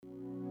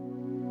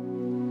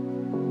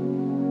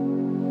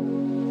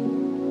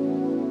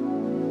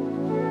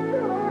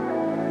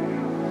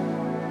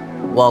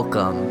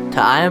Welcome to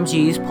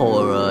iMG's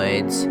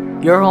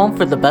Polaroids, your home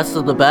for the best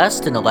of the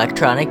best in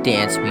electronic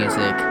dance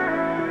music.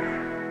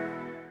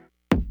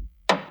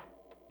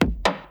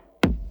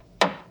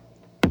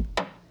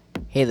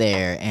 Hey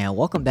there, and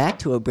welcome back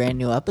to a brand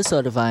new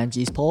episode of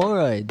iMG's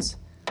Polaroids.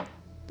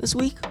 This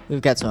week,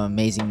 we've got some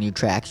amazing new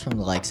tracks from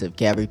the likes of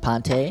Gabri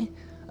Ponte,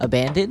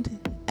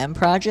 Abandoned, M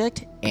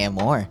Project, and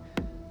more.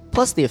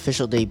 Plus the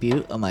official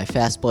debut of my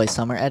Fast Boy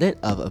Summer edit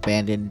of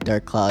Abandoned,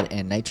 Dark Cloud,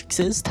 and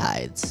Nitrix's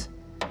Tides.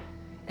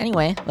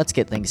 Anyway, let's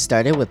get things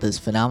started with this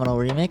phenomenal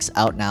remix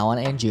out now on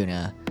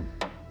Anjuna.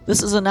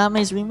 This is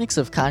Aname's remix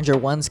of Conjure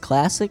One's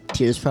classic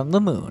Tears from the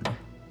Moon.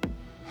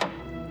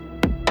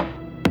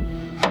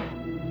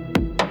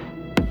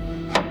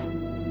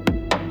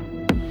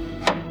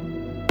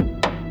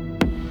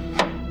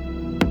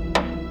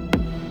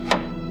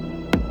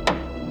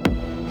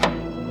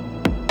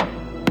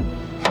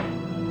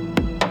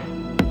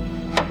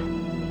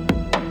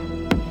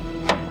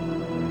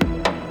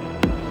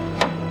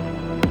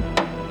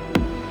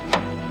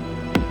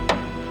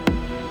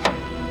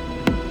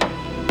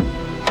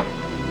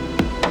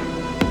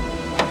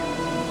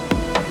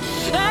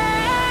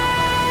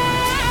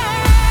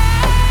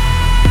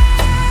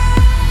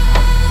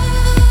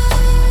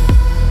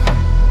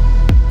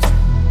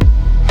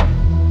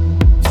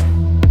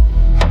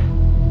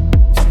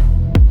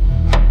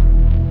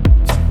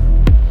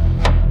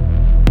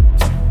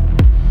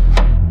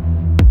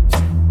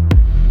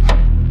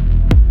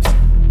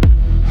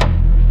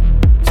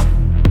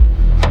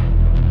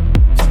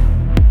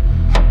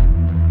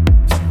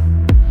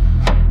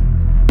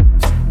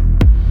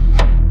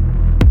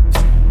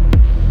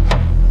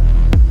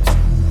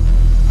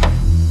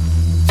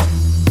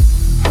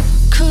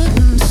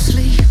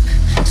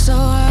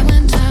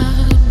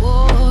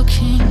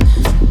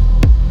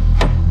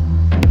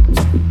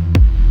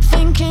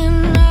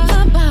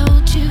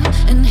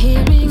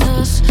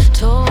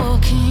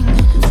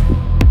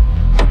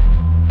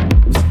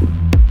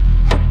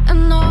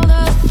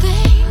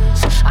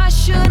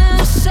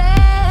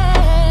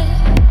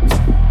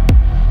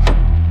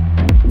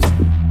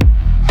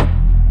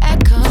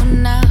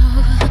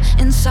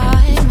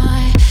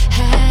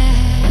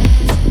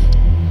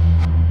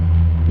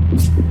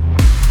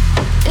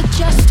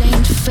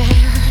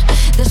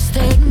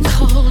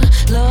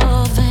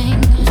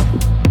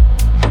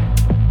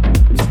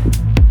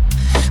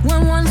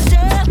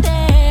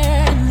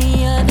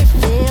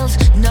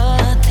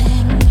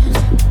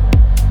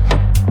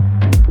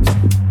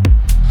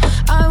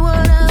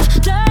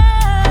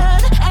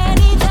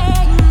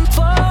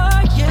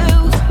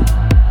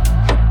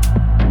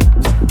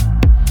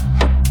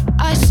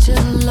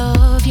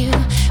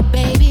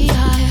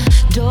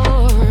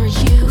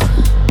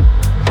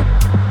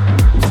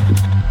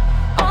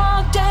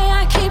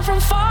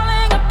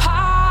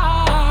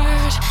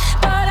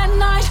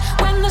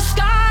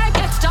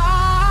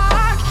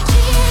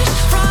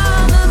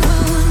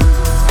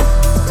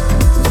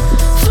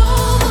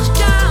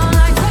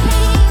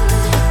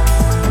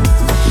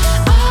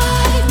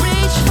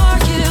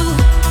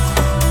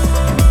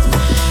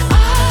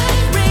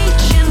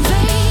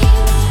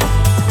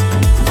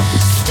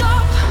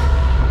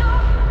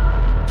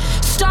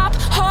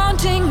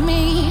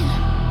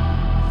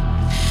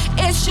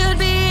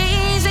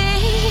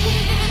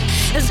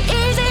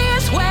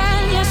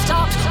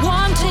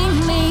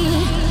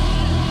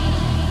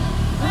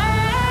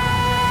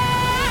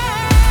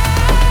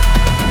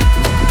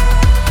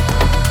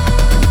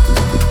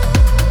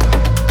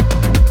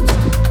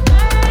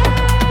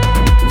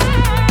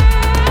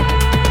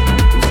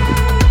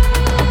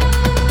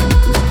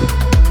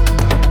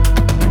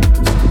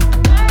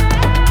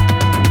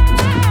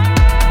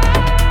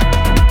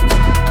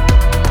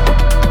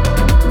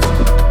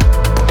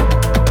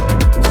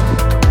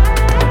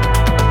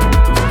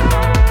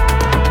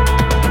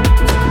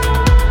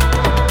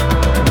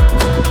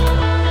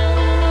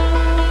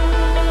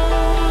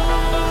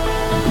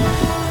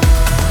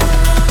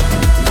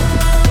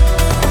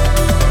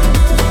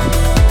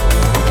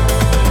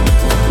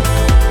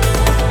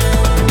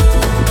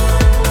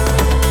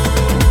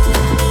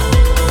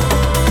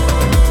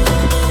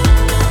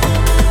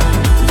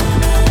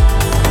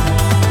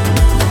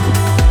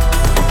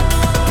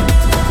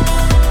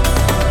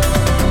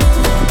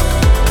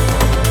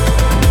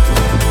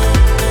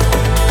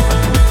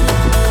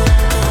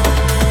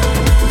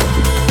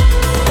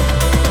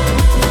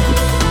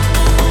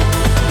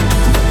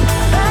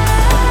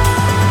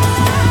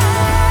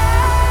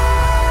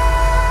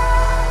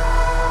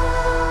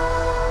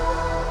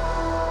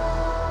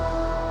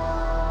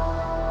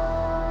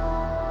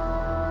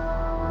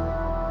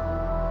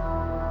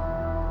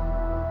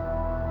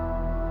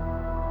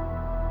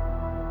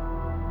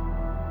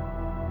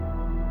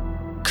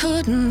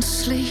 Couldn't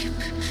sleep,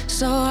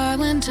 so I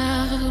went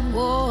out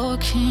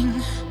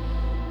walking,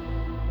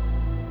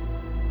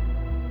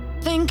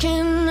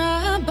 thinking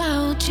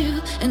about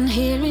you and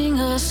hearing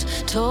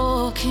us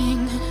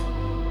talking,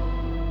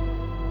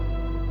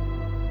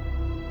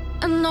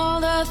 and all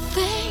the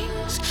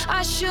things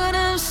I should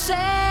have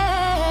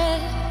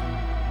said.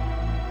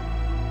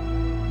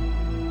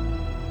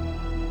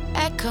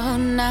 echo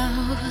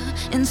now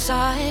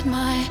inside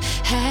my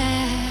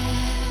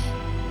head.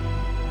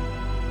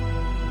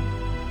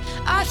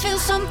 I feel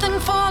something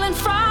falling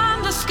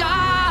from the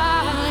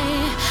sky.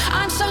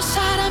 I'm so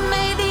sad I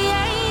made the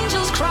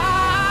angels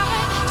cry.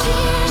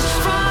 Tears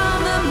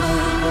from the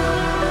moon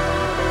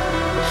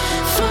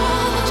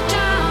fall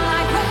down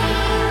like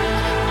rain.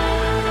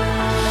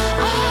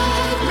 I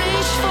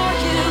reach for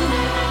you,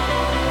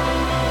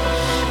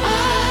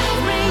 I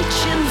reach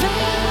in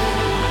vain.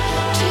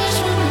 Tears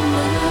from the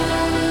moon,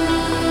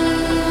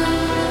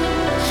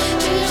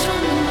 tears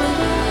from the moon,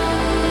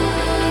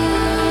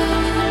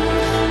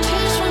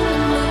 tears from the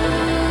moon.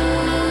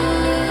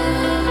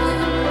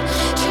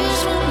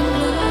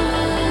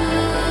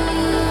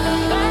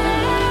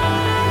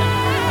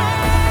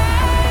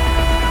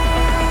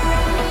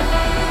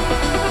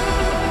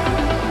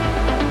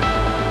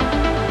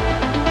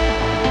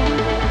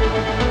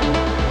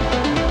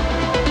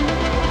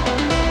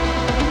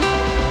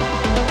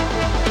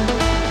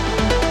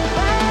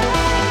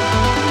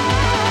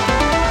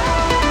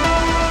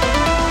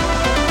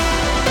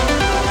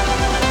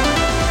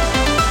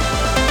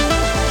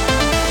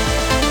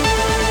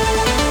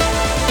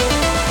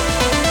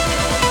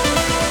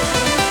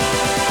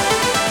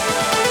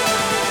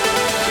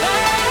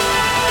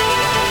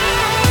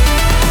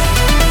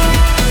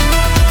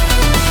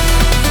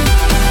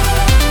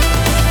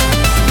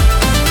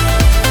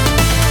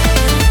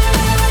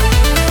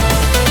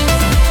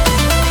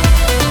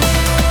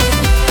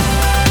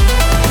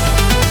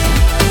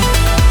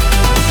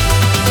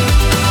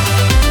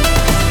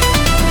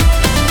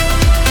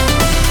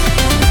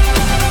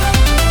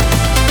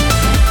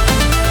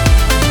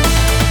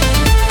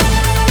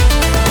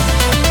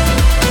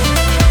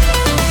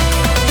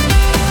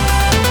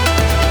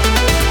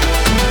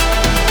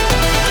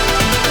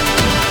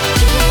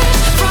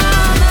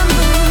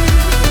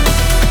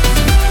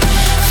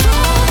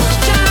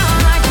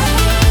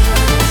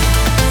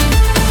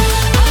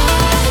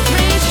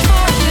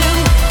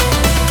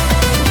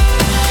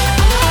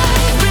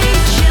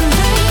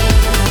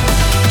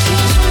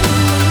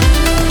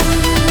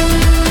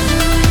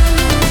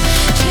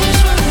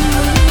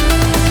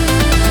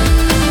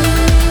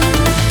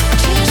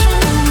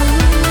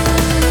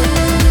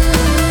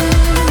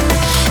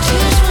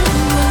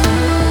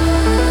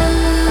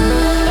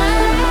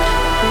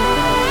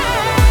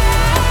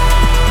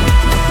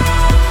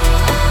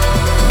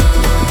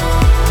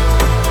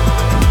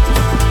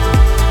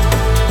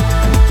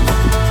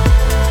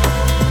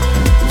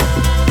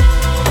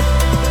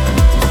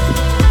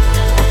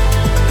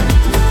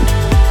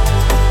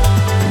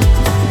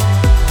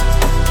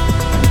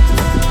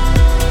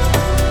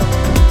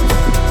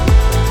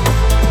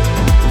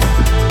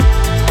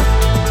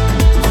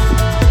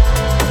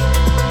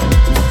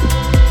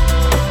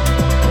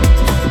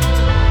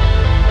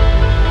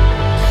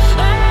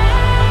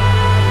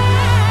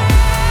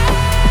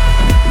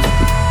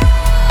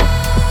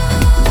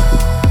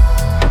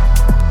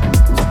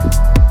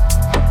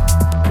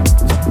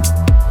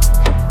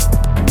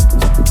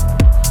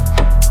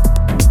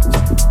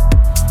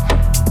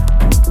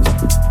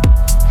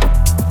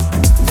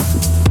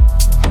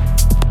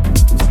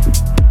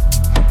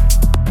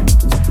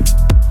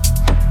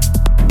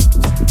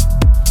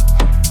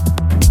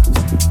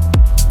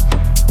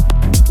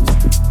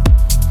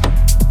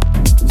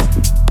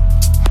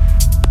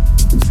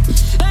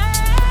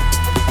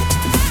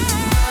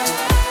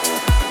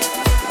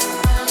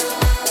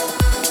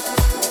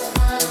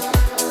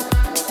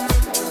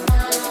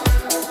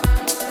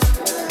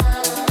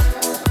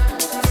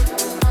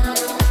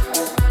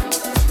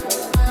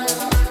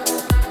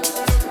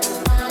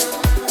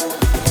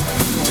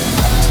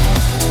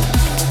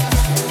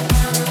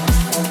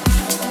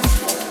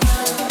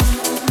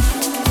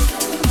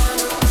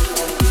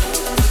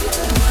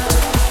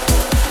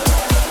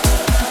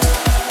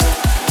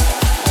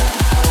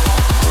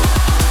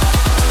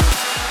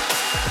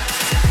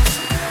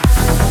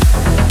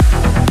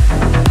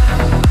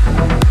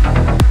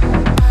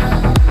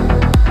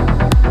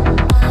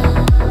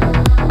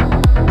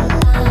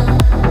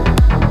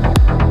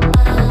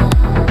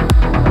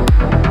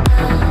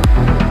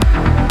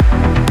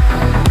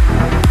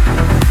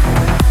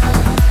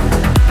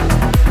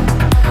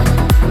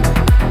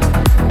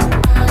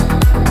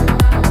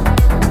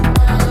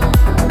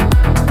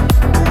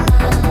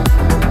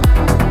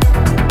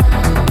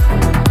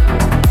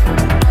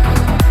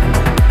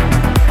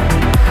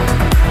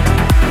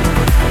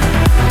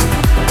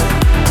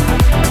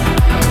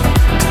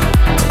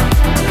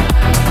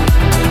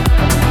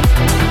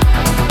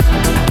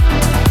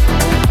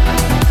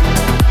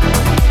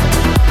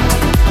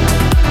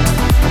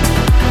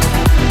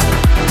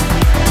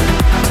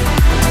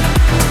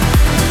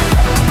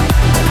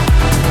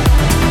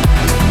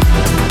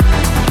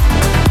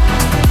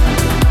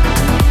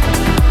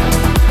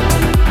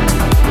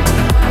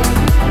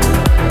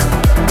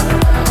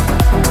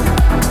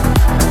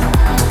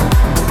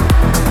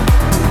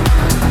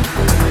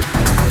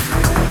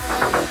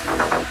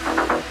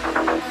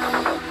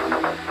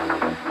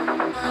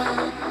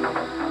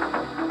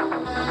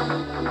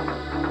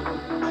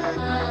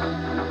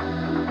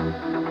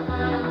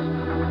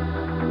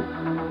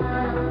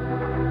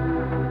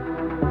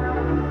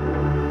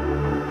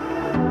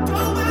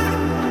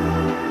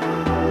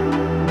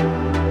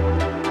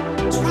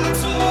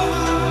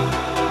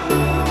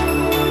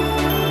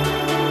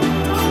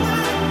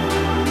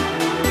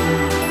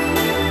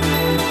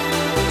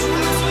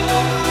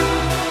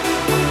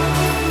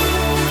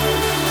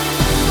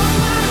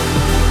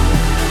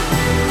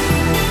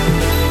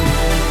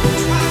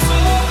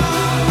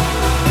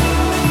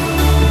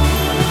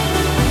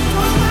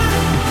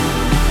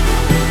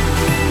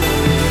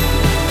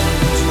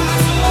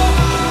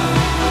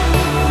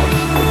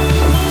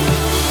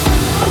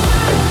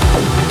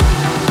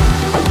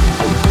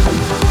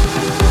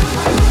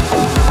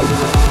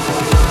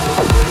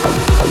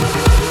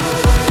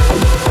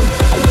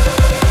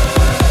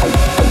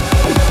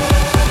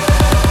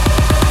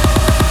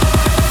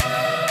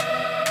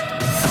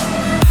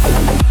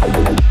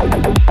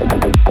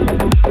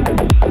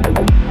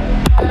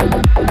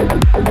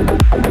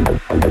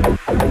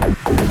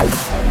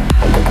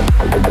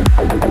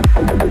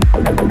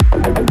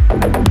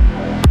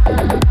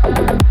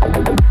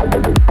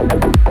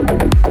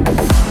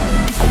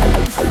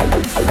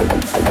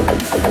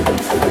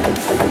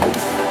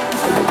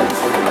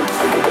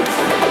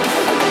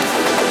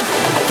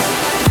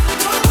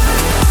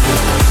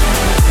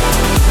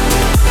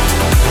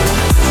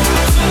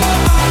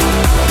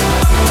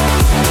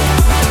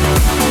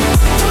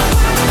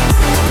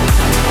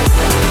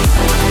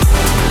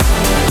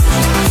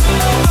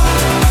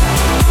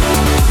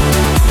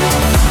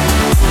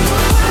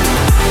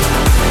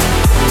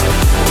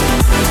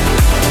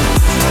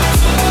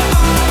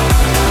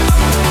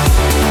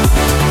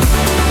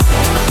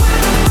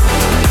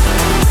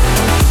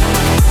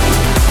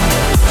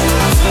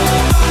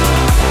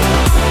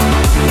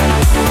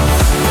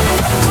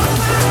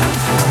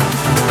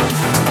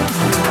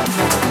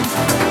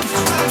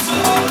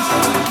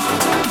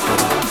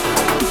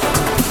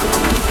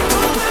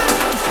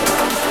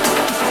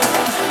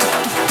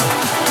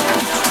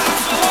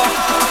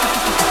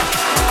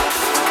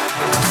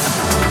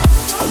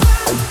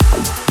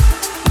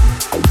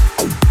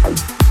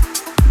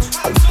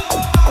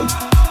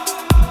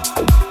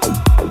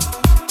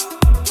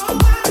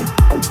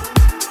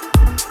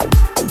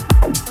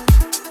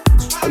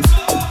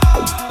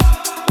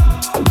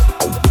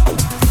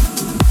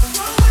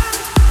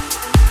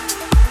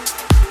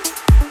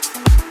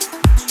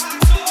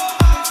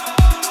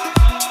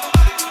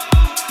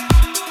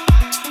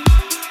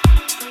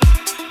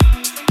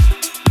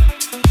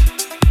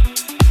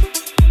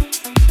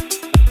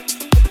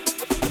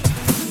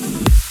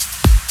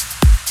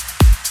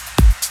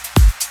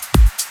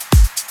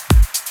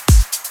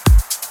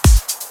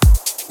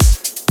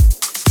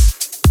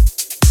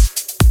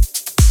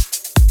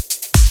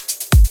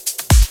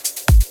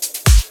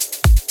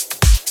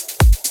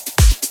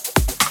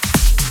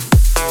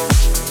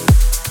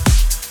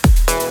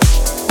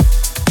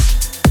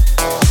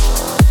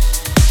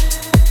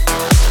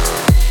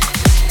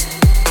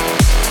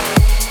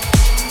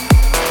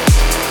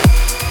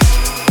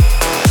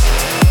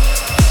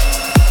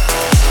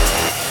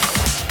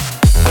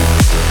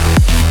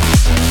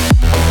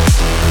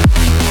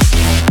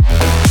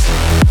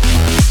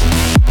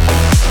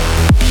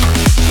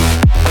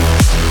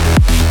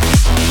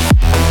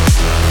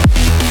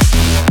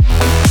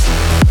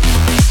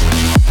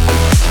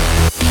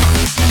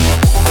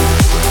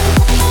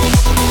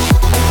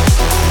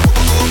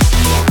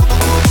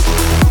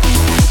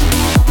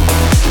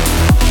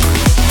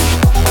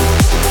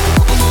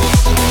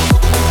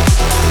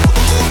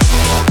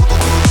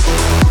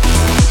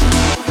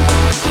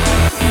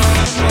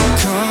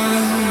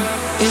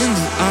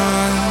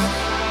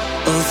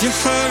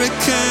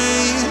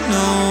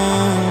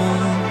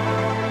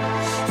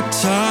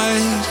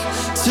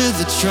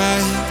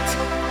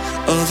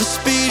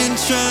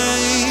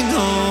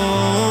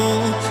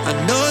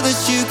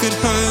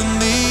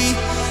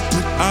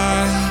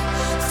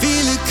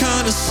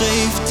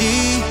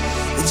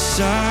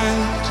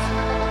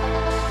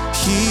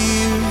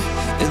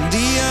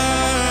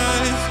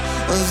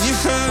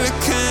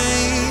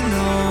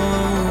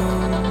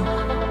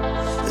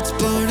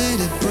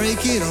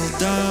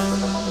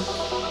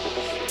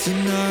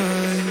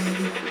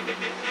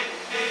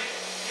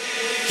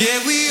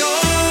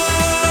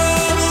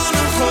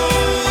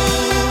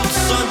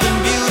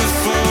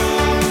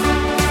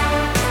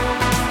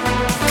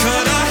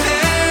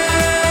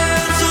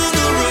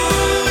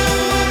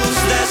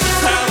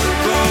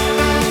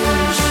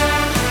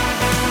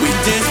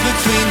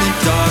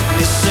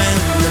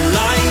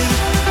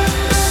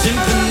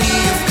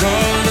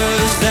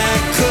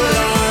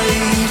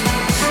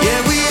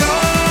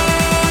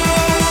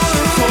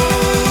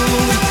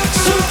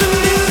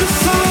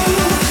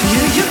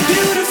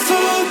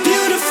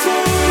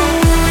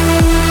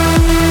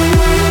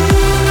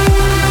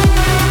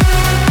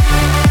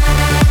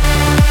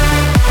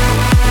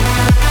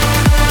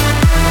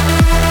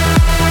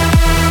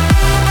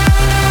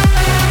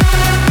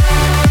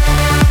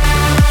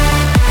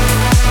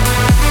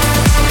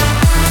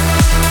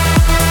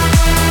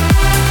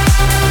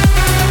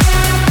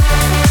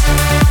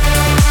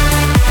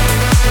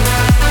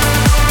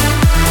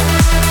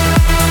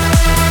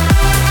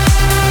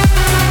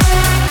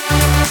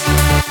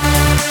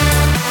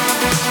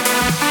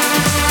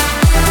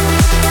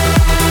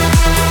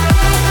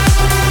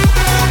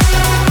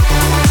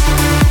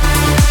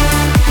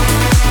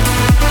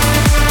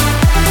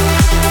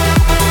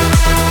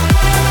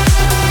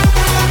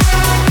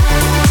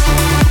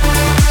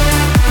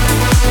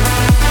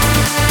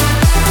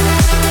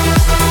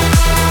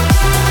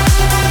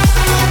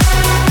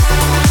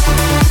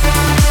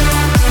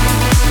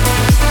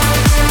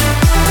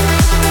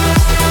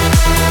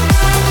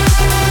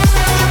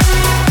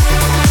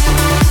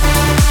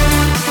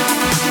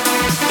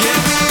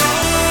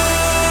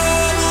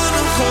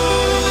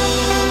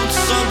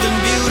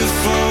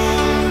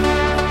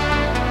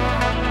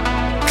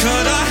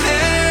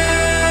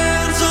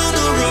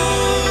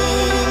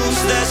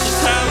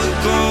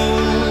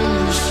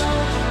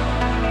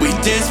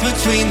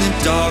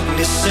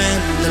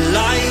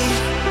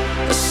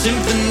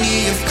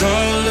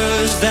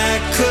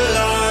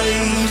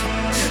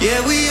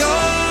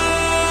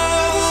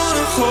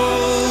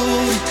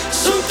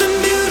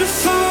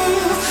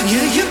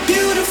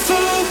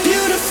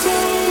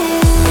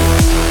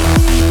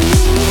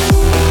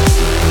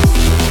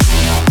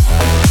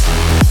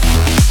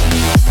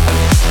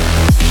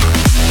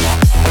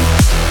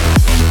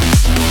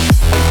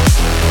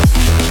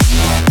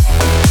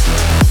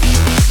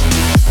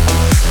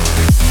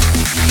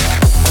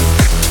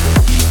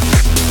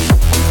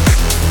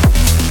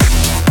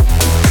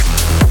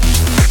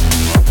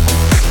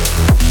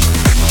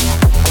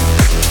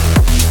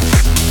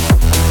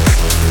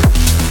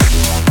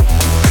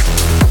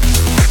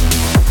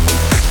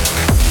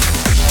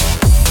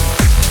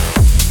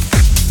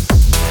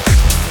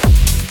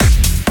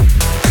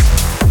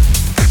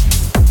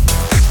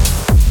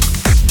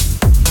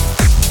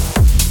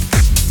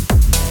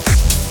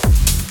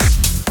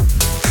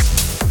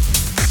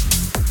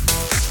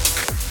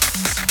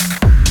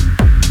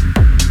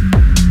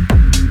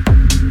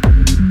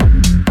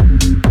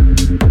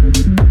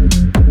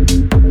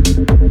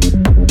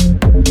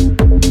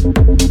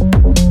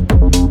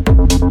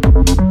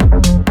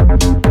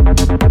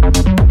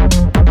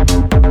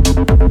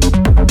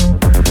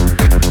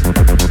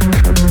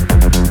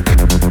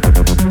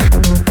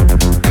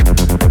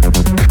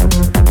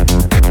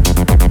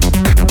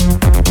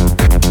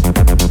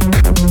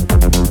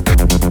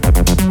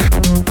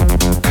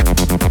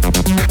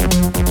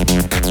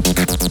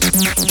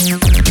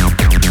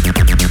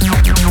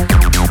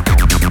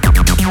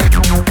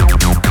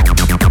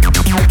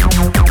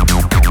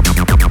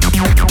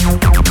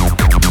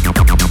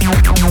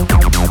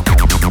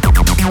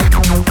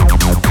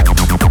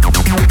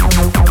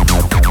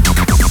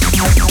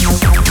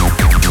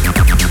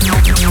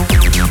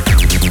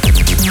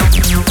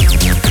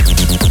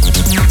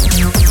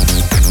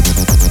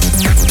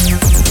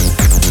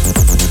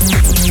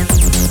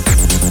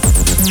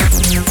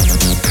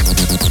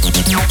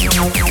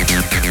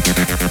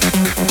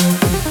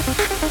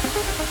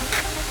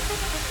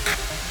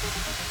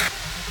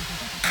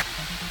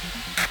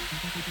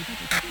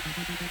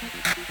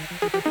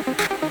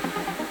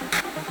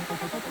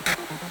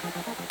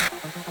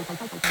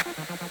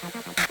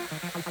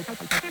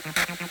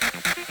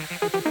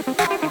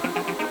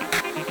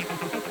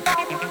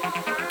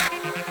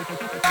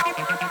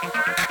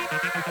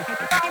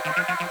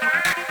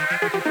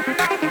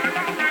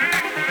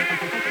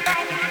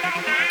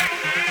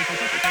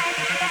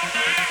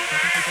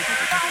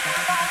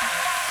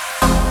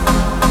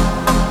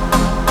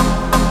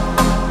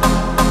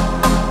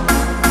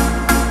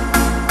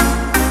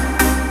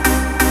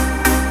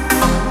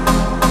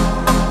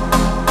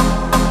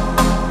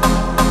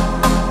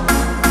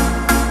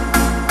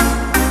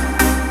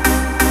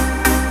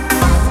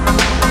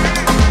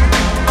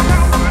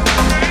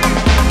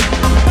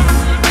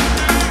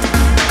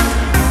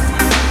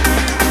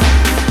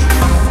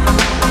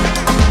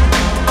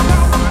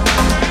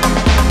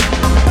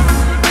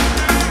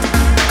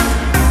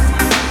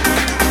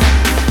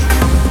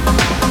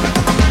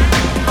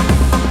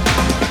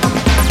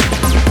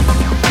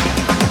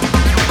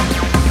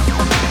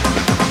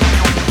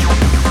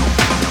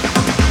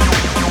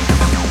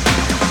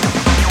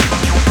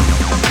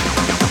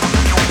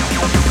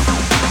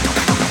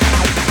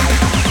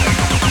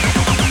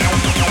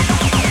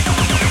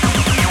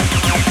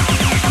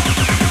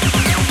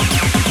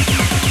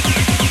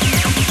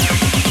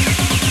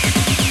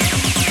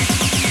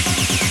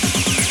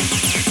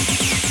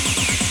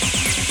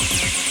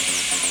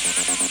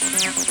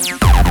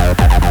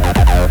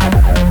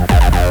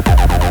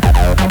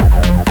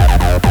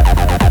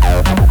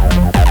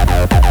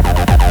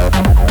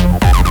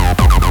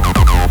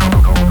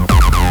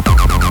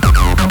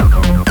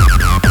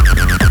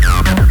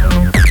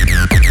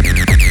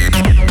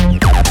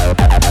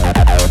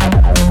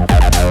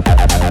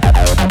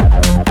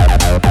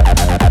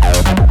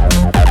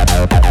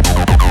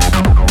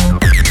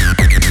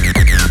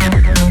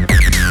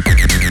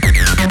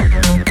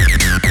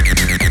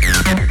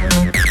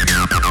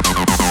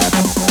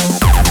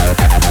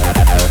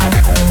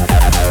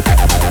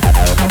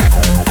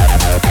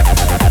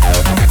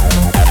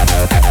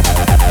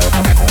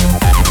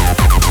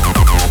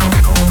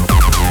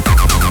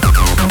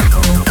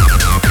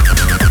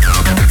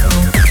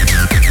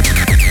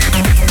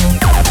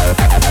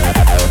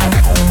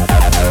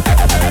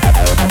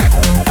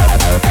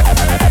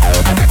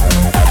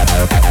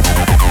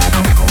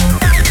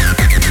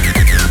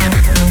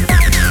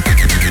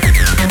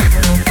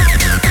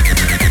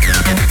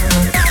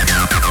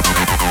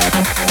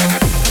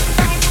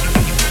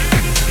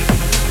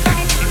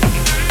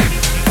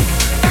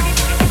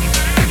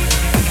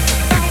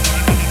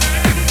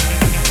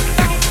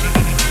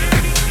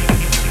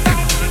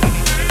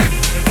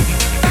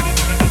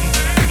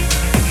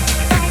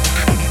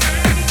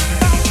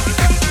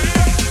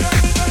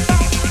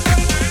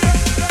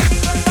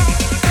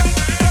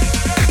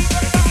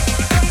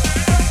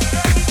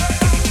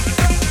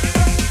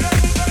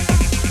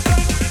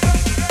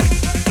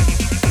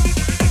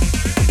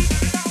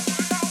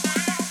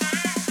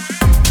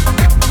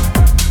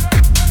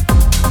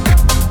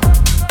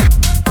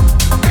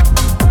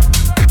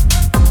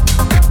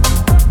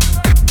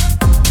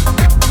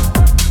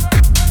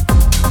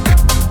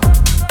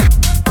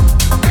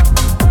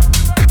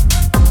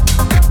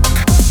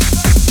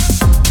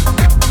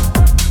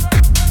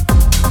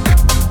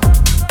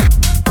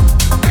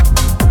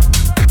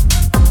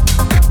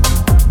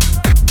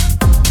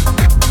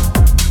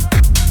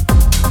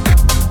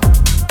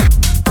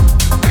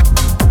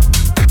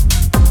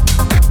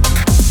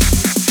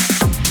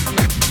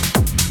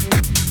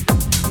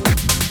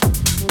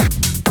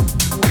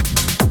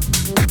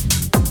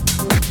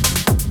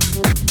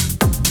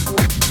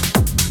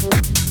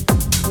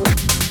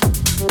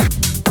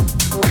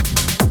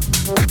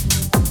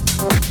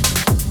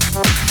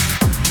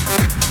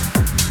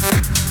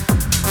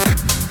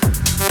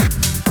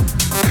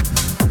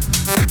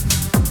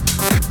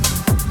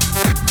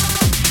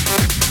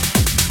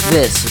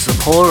 This is the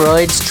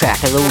Polaroids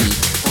track of the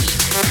week.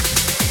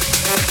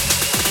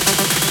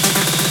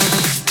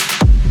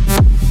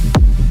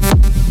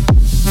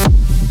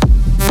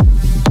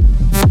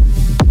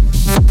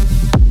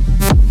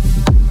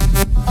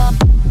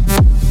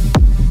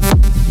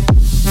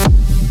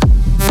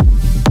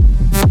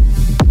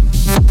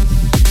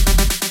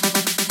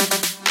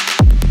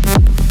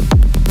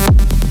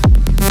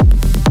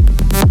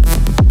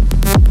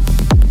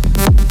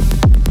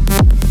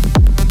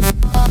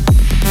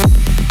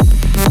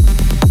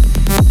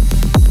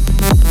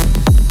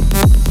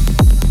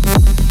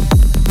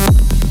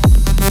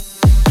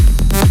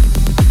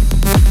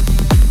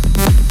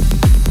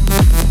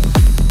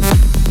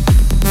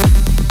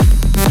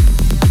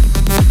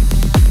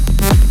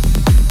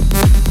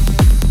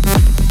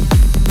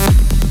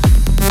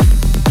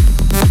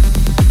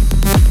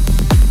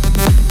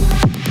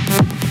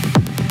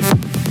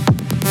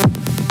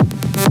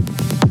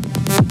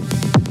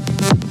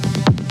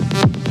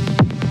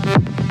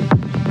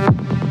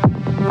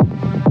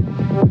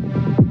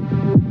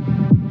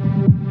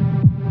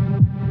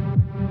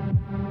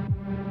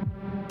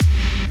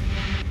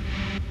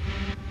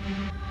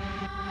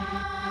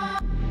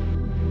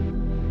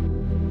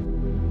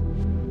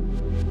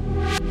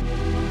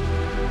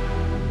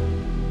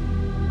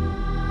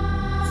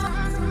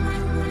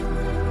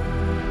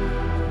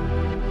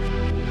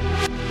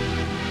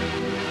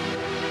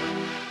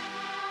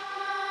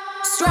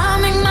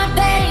 Strumming my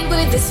pain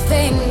with his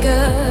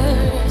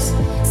fingers,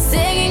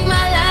 singing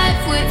my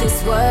life with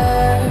his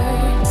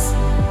words,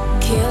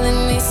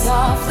 killing me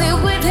softly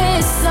with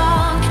his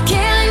song,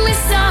 killing me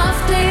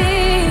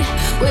softly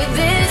with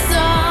his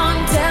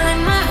song,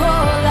 telling my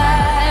whole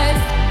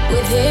life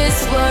with his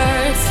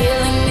words,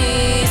 killing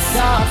me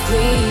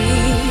softly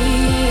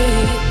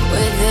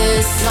with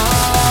his song.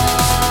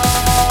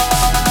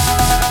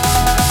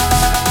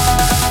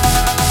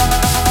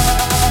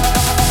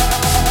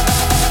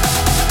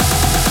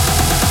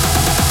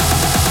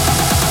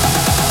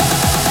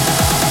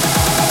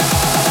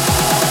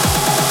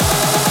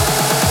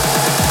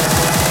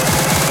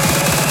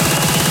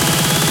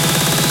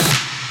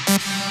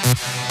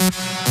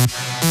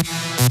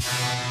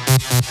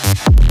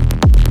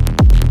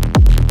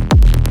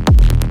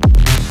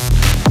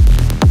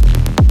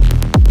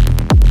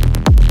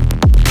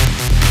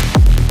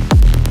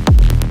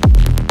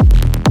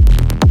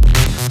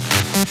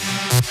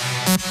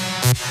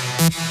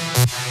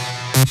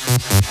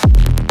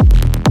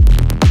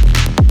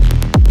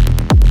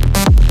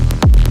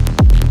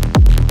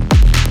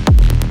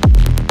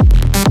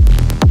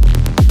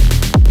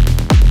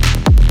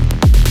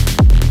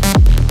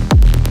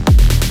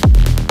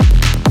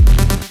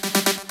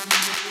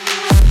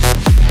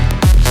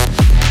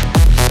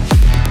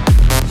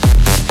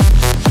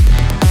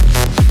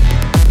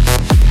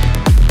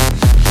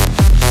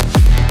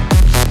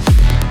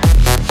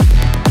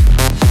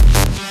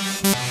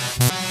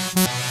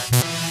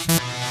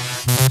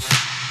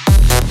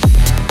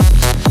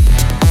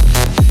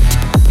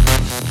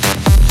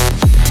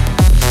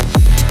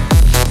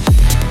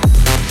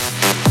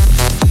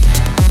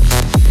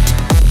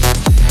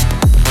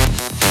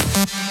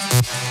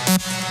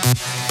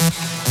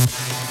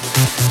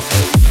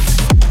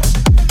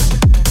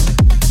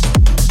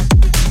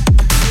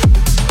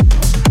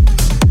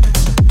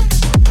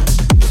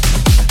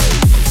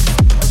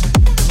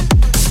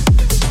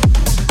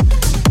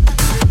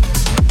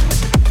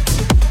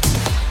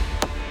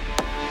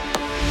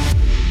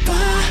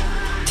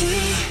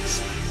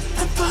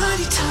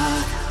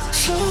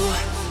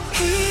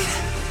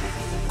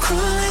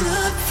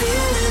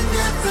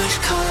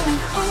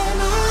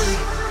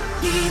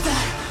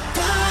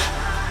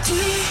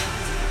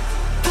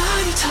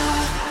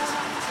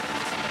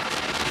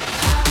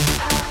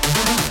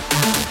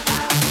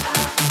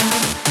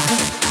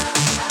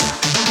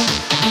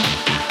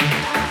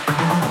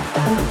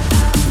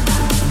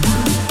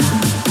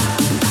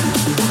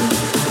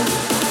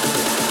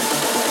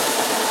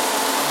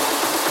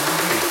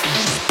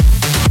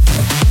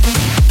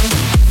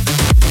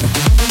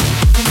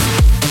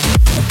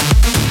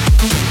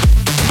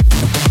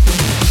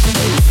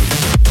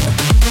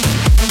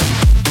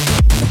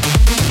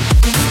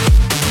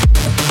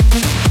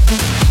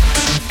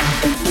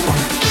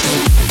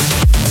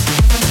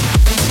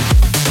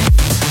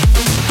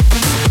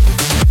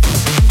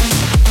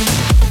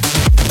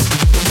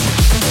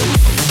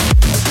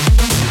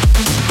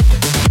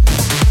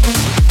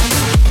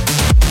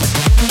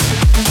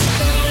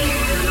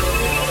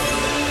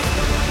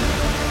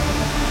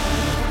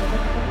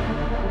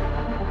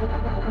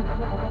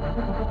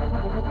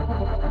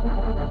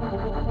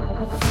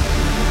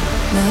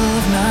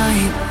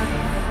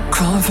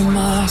 Crawling for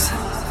miles,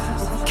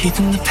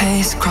 keeping the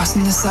pace,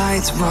 crossing the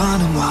sights,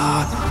 running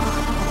wild.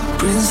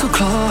 Breathing so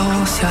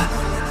close, yeah,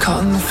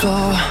 caught on the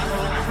floor.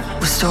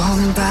 We're still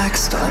holding back,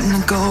 starting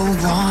to go,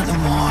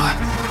 wanting more.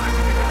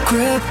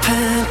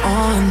 Gripping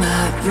on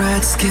that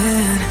red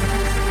skin,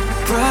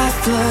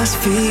 breathless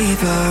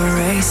fever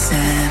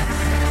racing,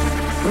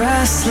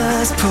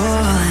 restless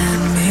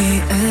pulling me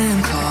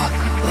in close.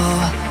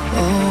 Oh,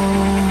 oh.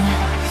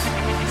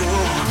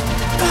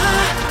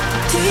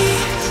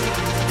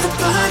 the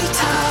body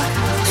top,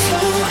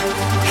 slow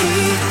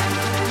heat,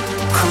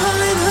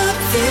 crawling up,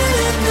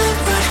 feeling the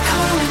rush,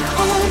 calling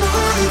all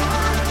night.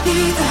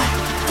 Need that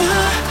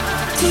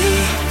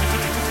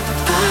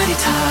body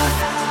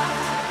top.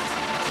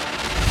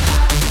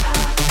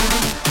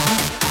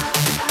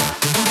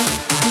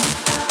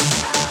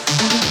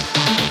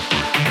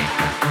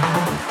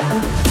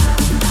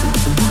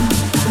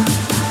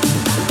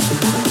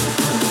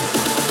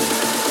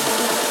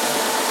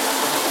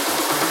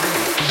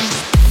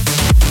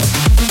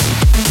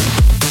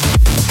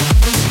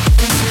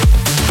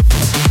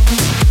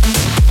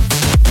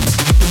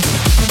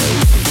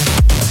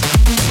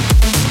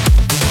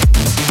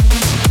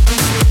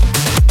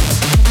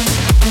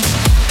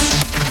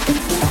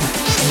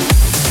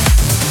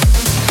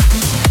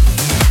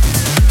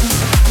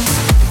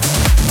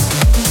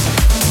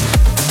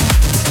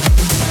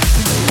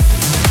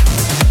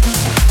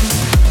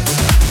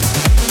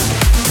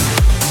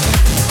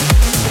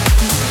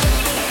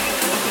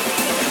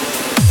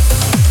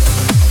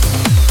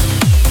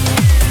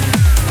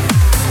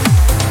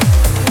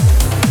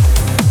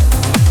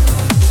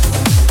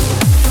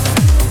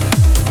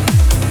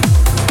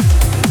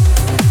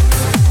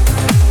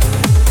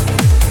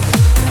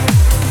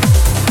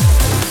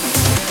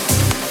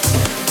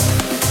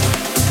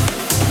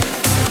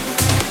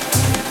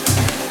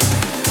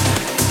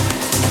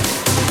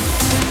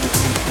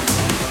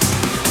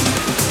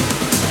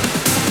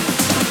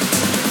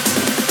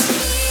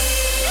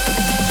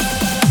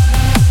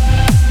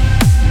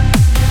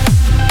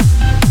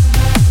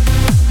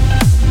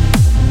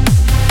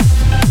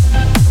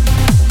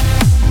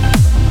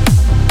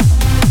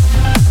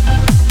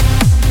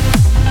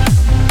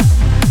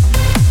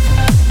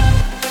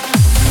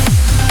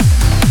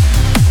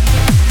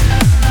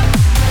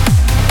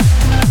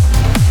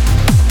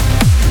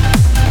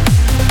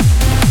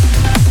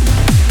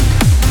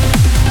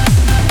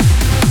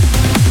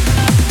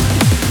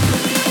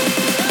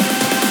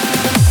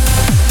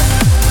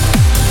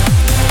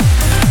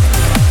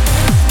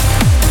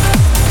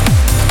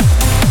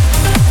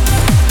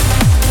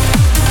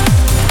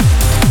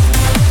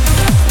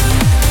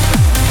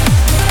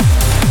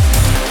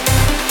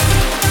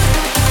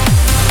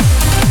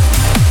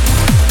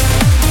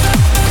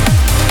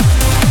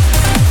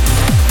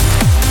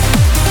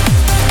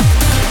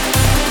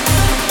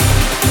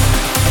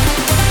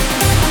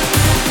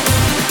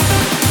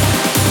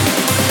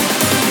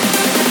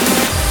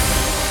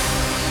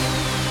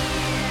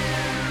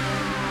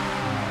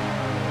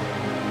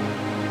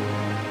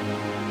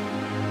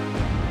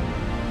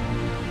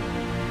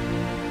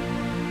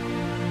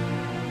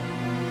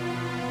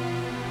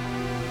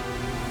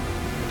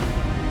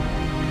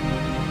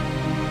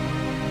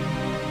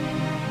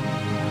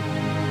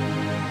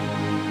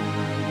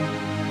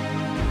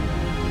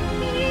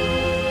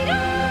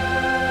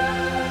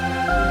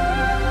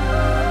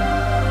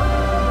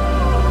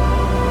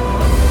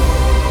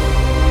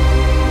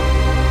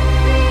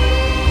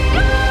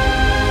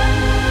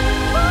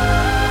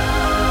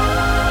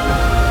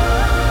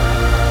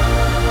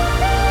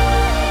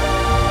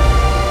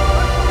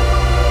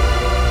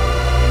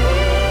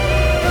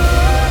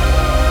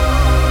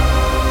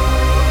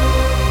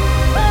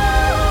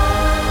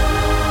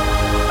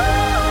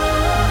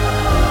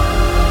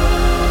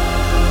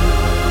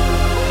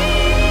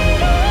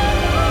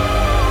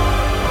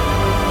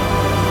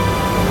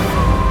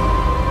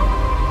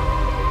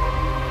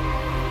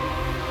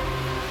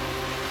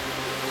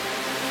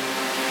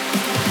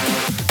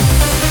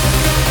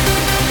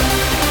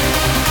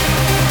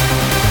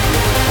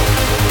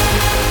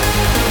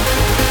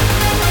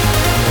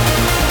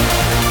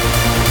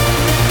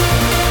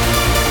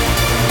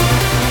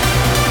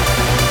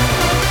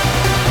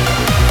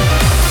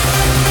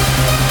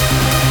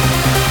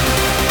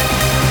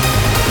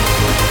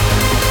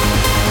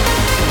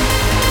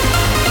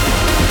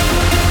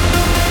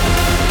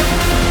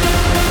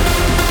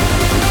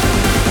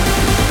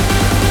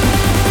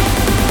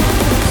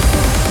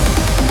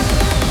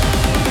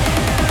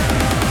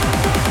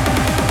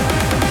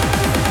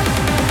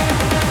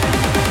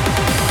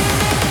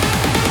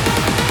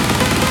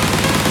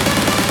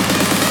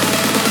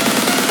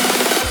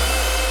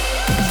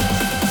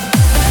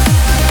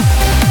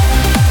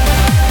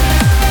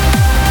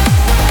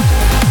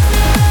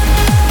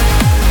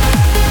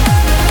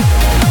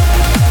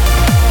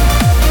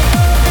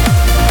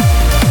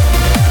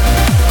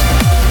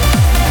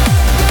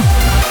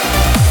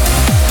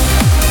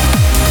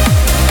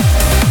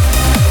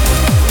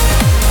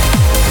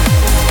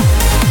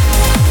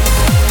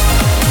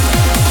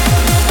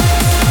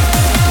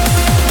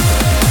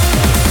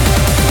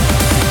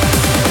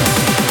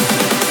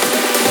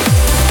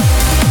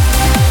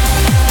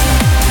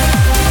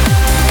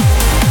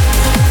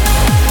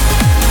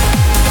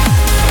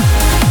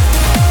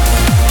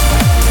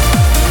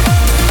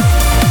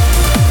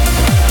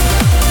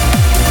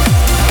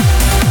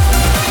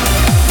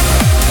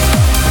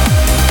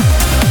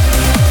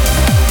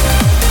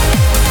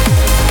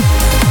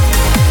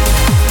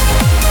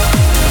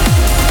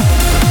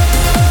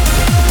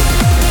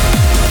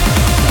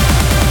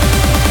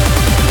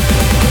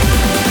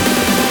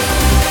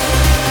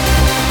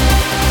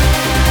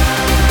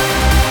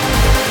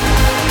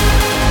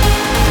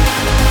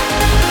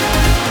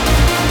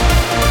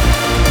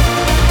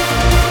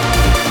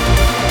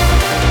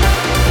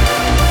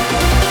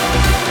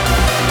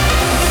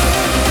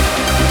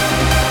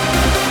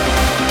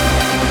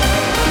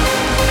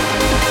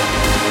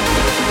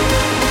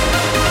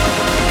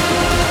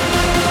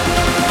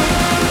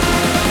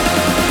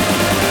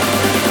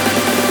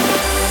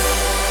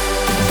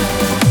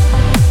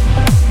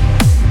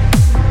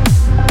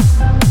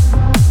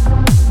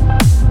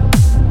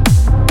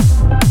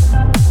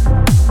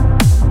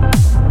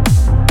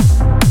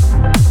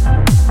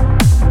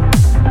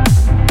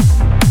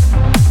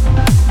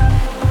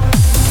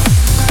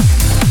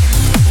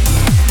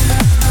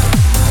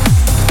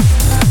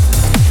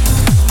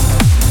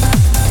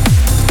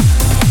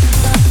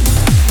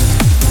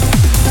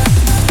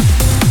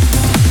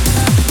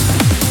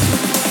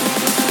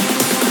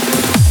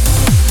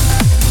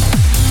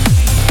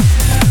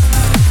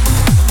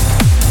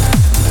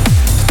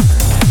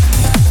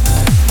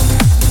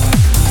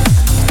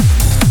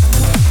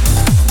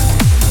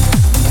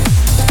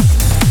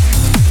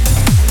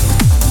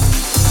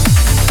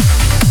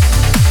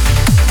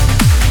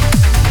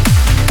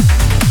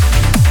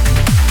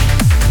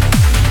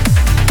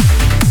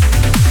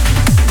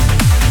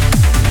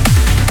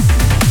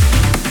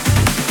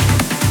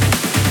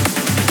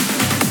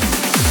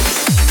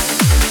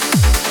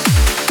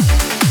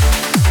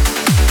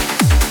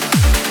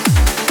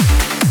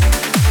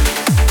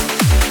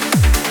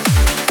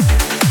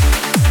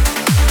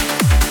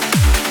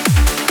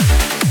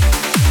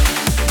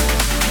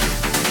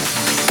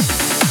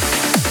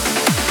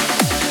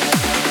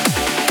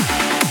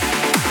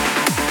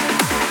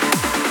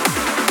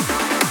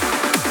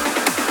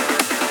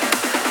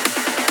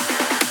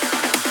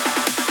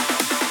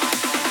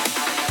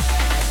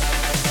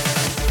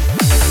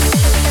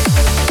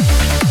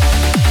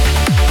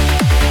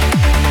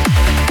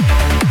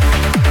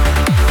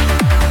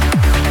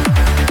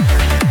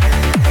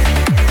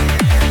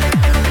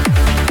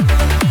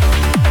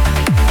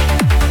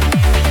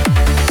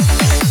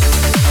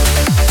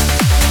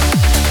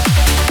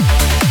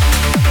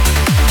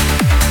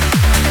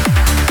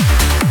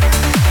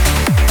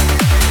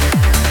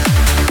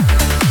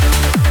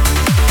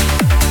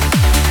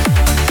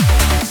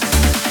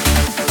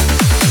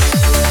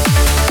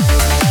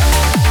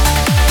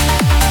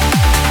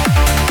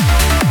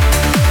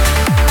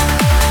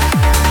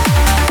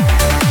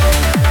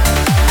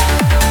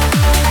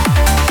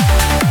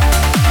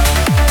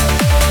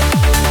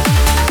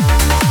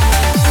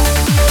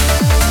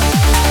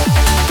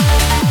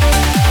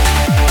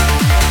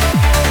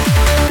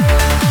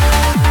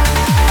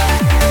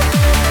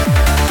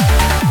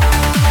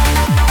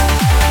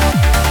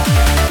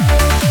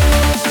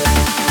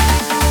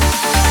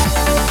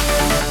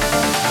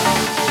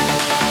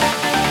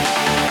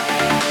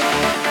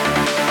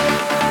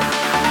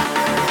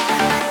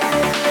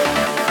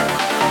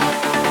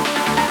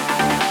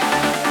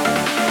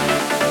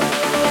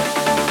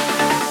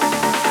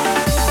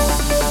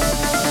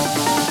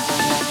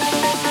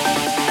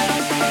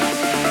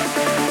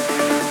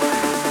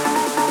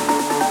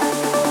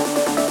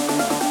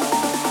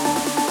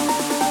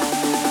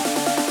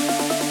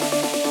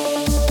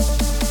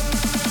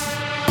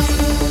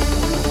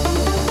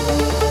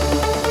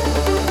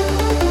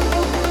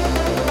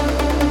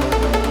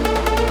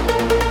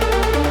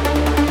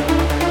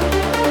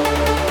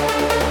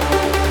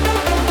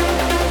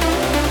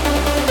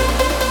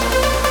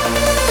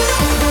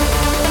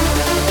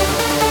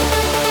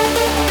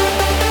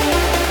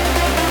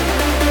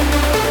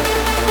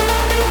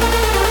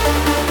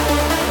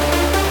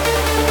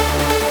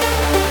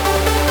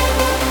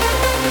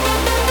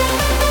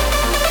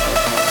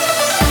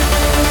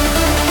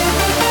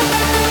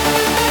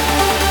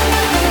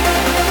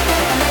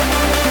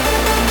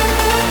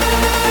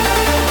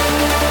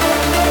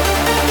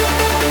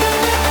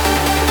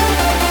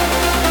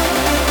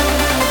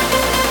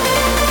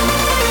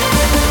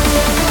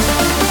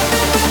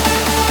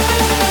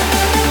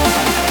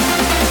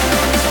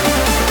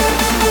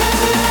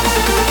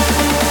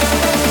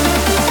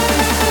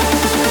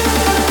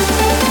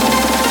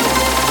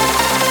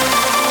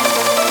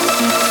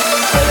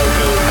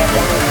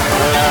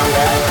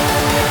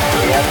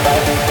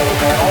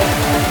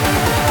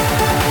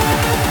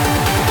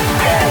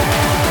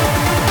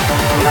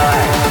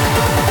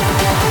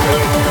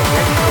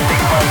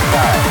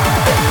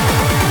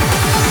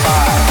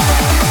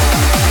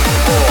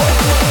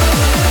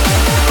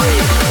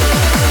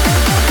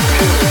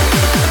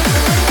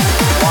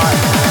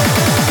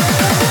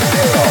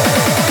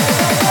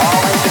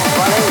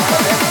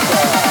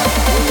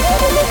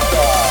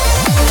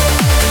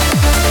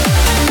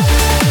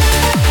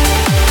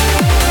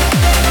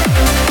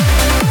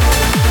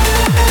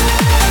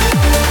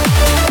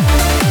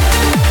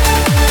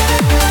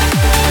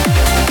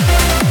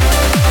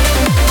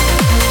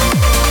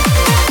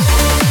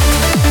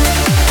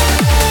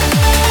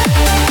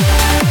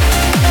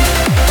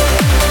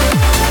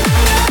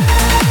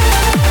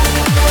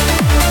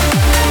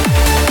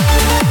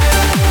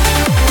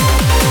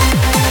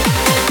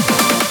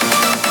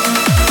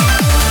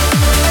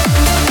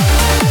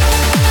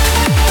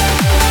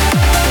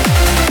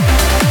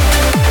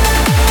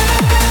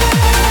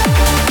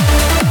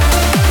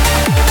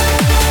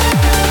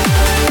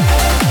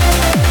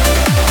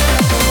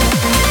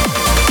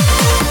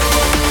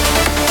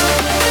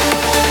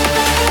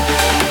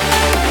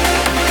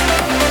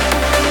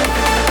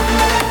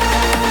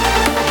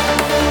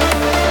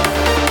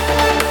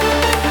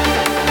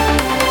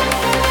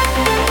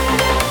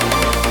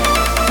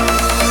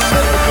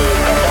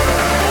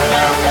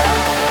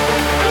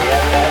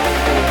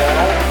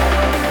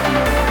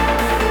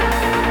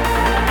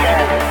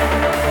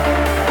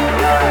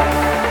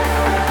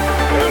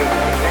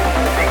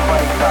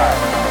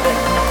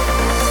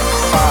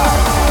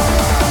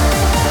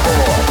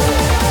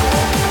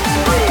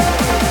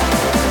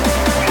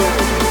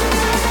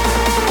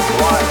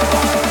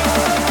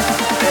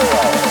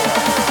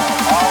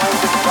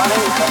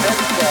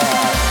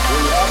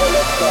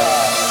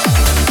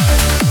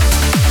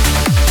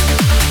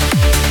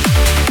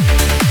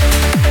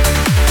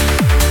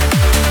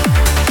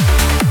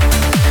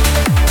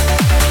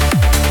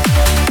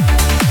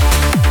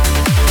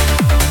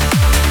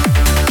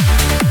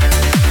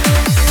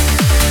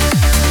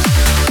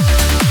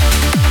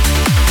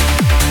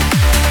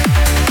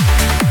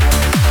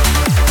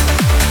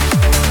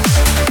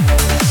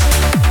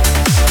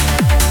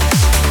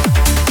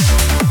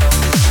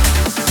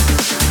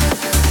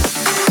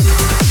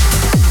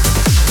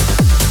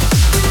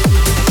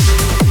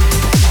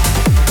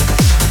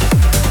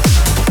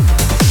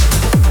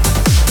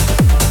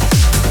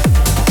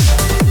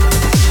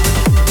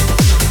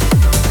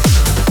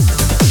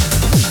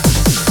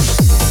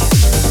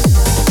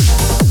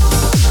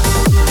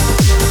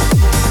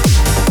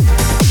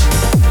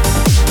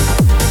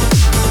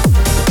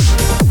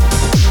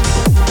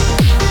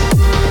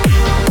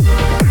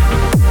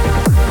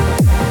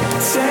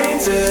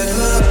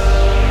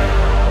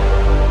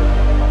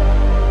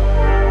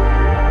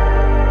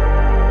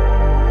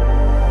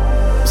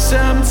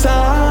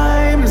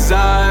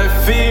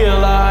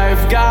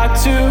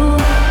 to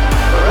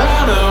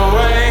run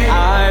away.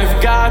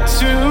 I've got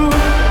to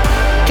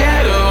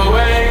get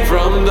away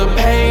from the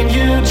pain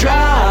you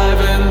drive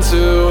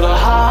into the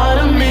heart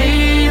of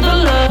me. The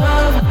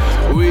love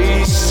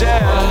we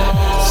share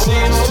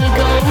seems to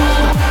go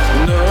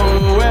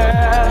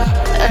nowhere,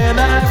 and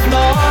I've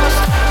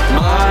lost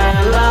my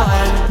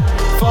life.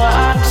 For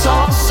I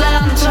toss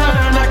and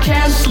turn, I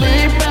can't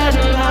sleep at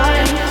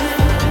night.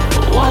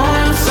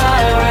 Once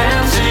I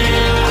ran to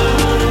you,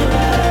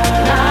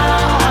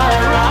 now I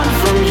run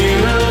from you.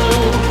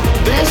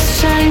 This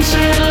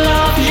changing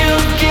love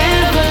you've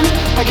given,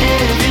 I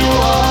give you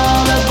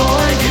all a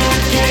boy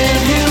could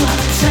give you.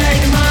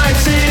 Take my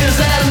tears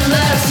and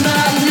that's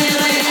not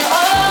really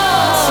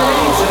all.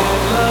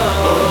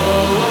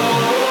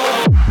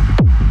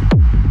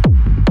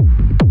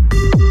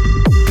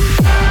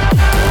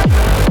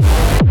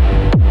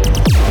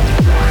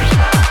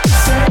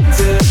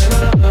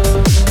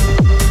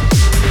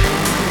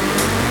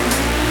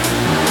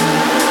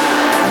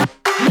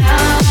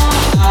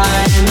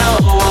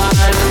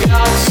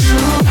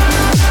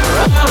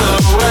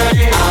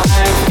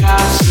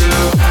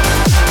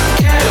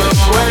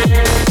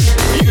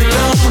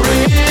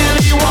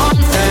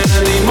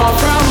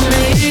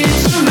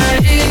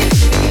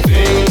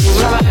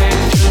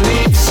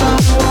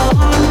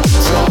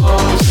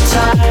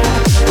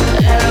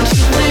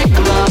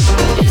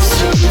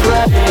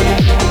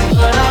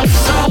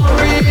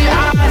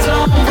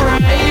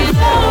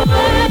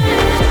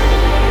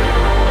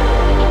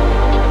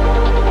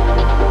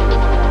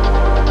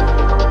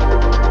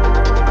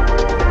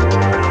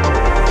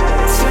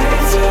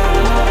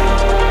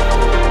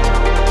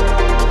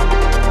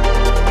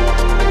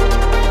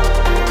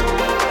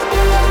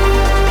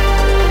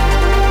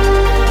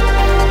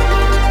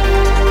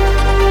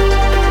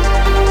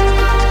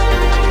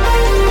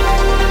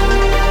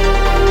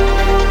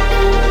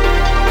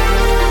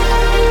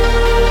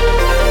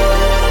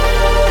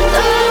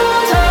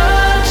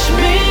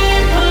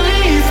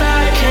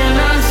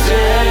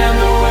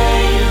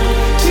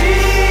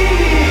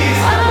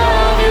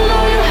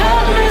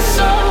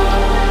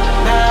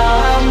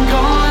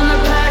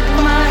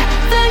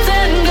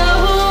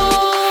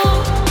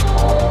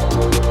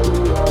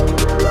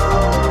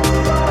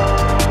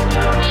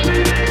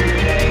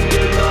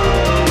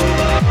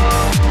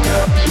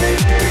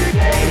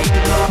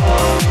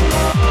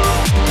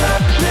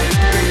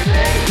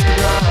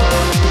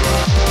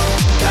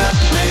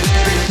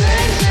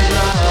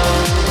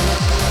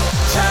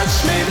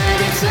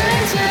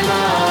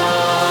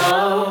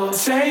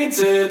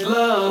 Tainted love. Tainted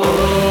love.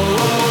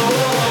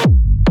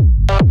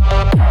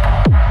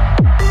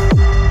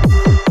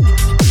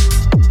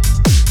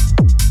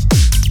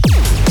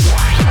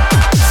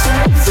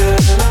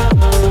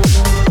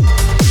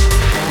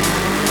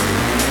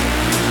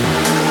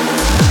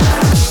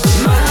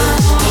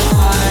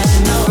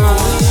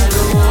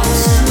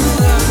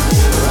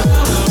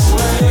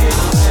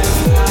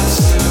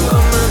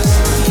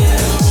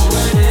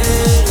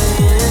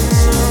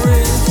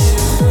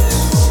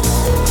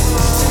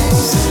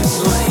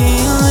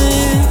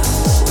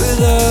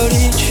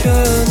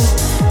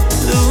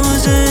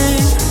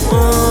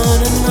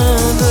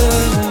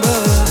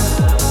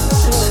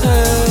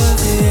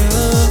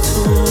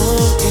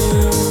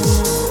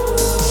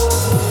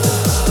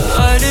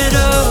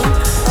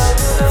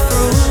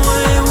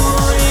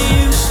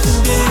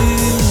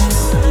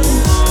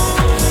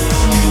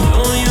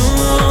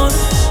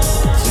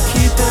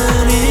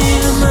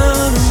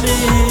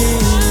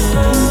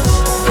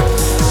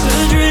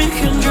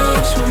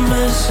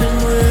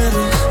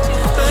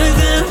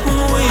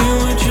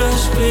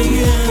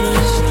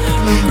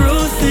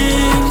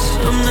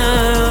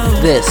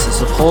 This is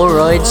the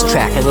Polaroids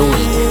track of the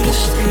week.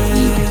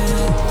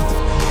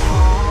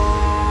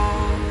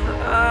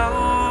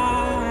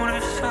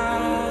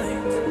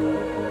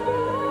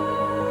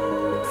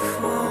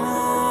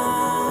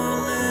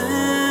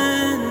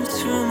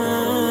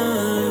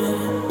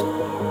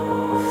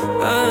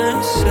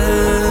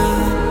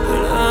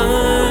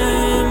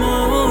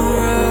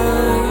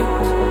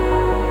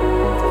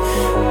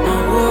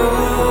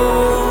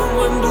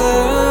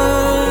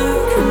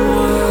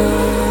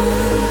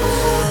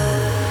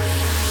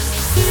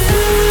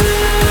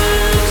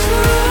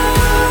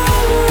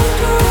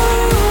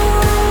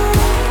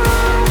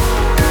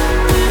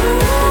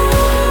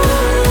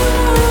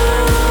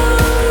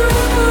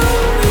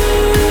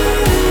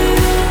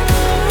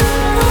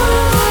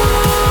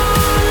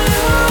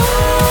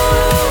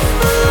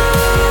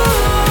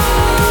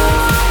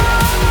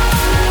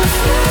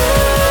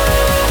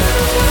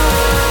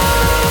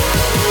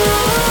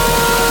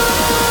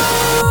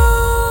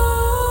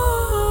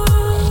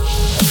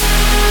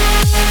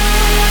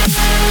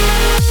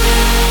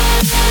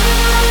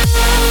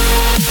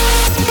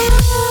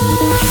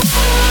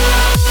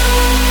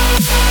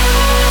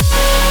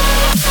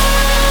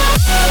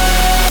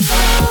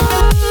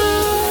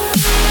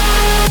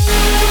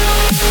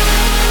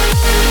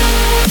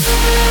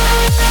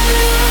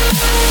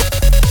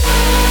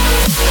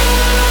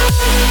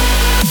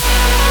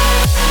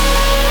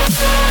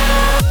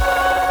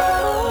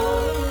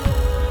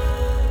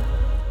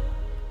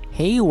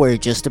 Hey, we're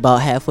just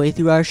about halfway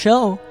through our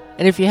show,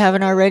 and if you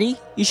haven't already,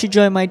 you should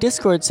join my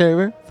Discord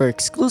server for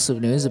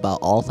exclusive news about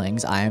all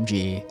things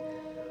iMG.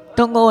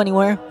 Don't go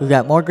anywhere, we've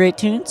got more great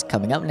tunes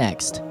coming up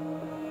next.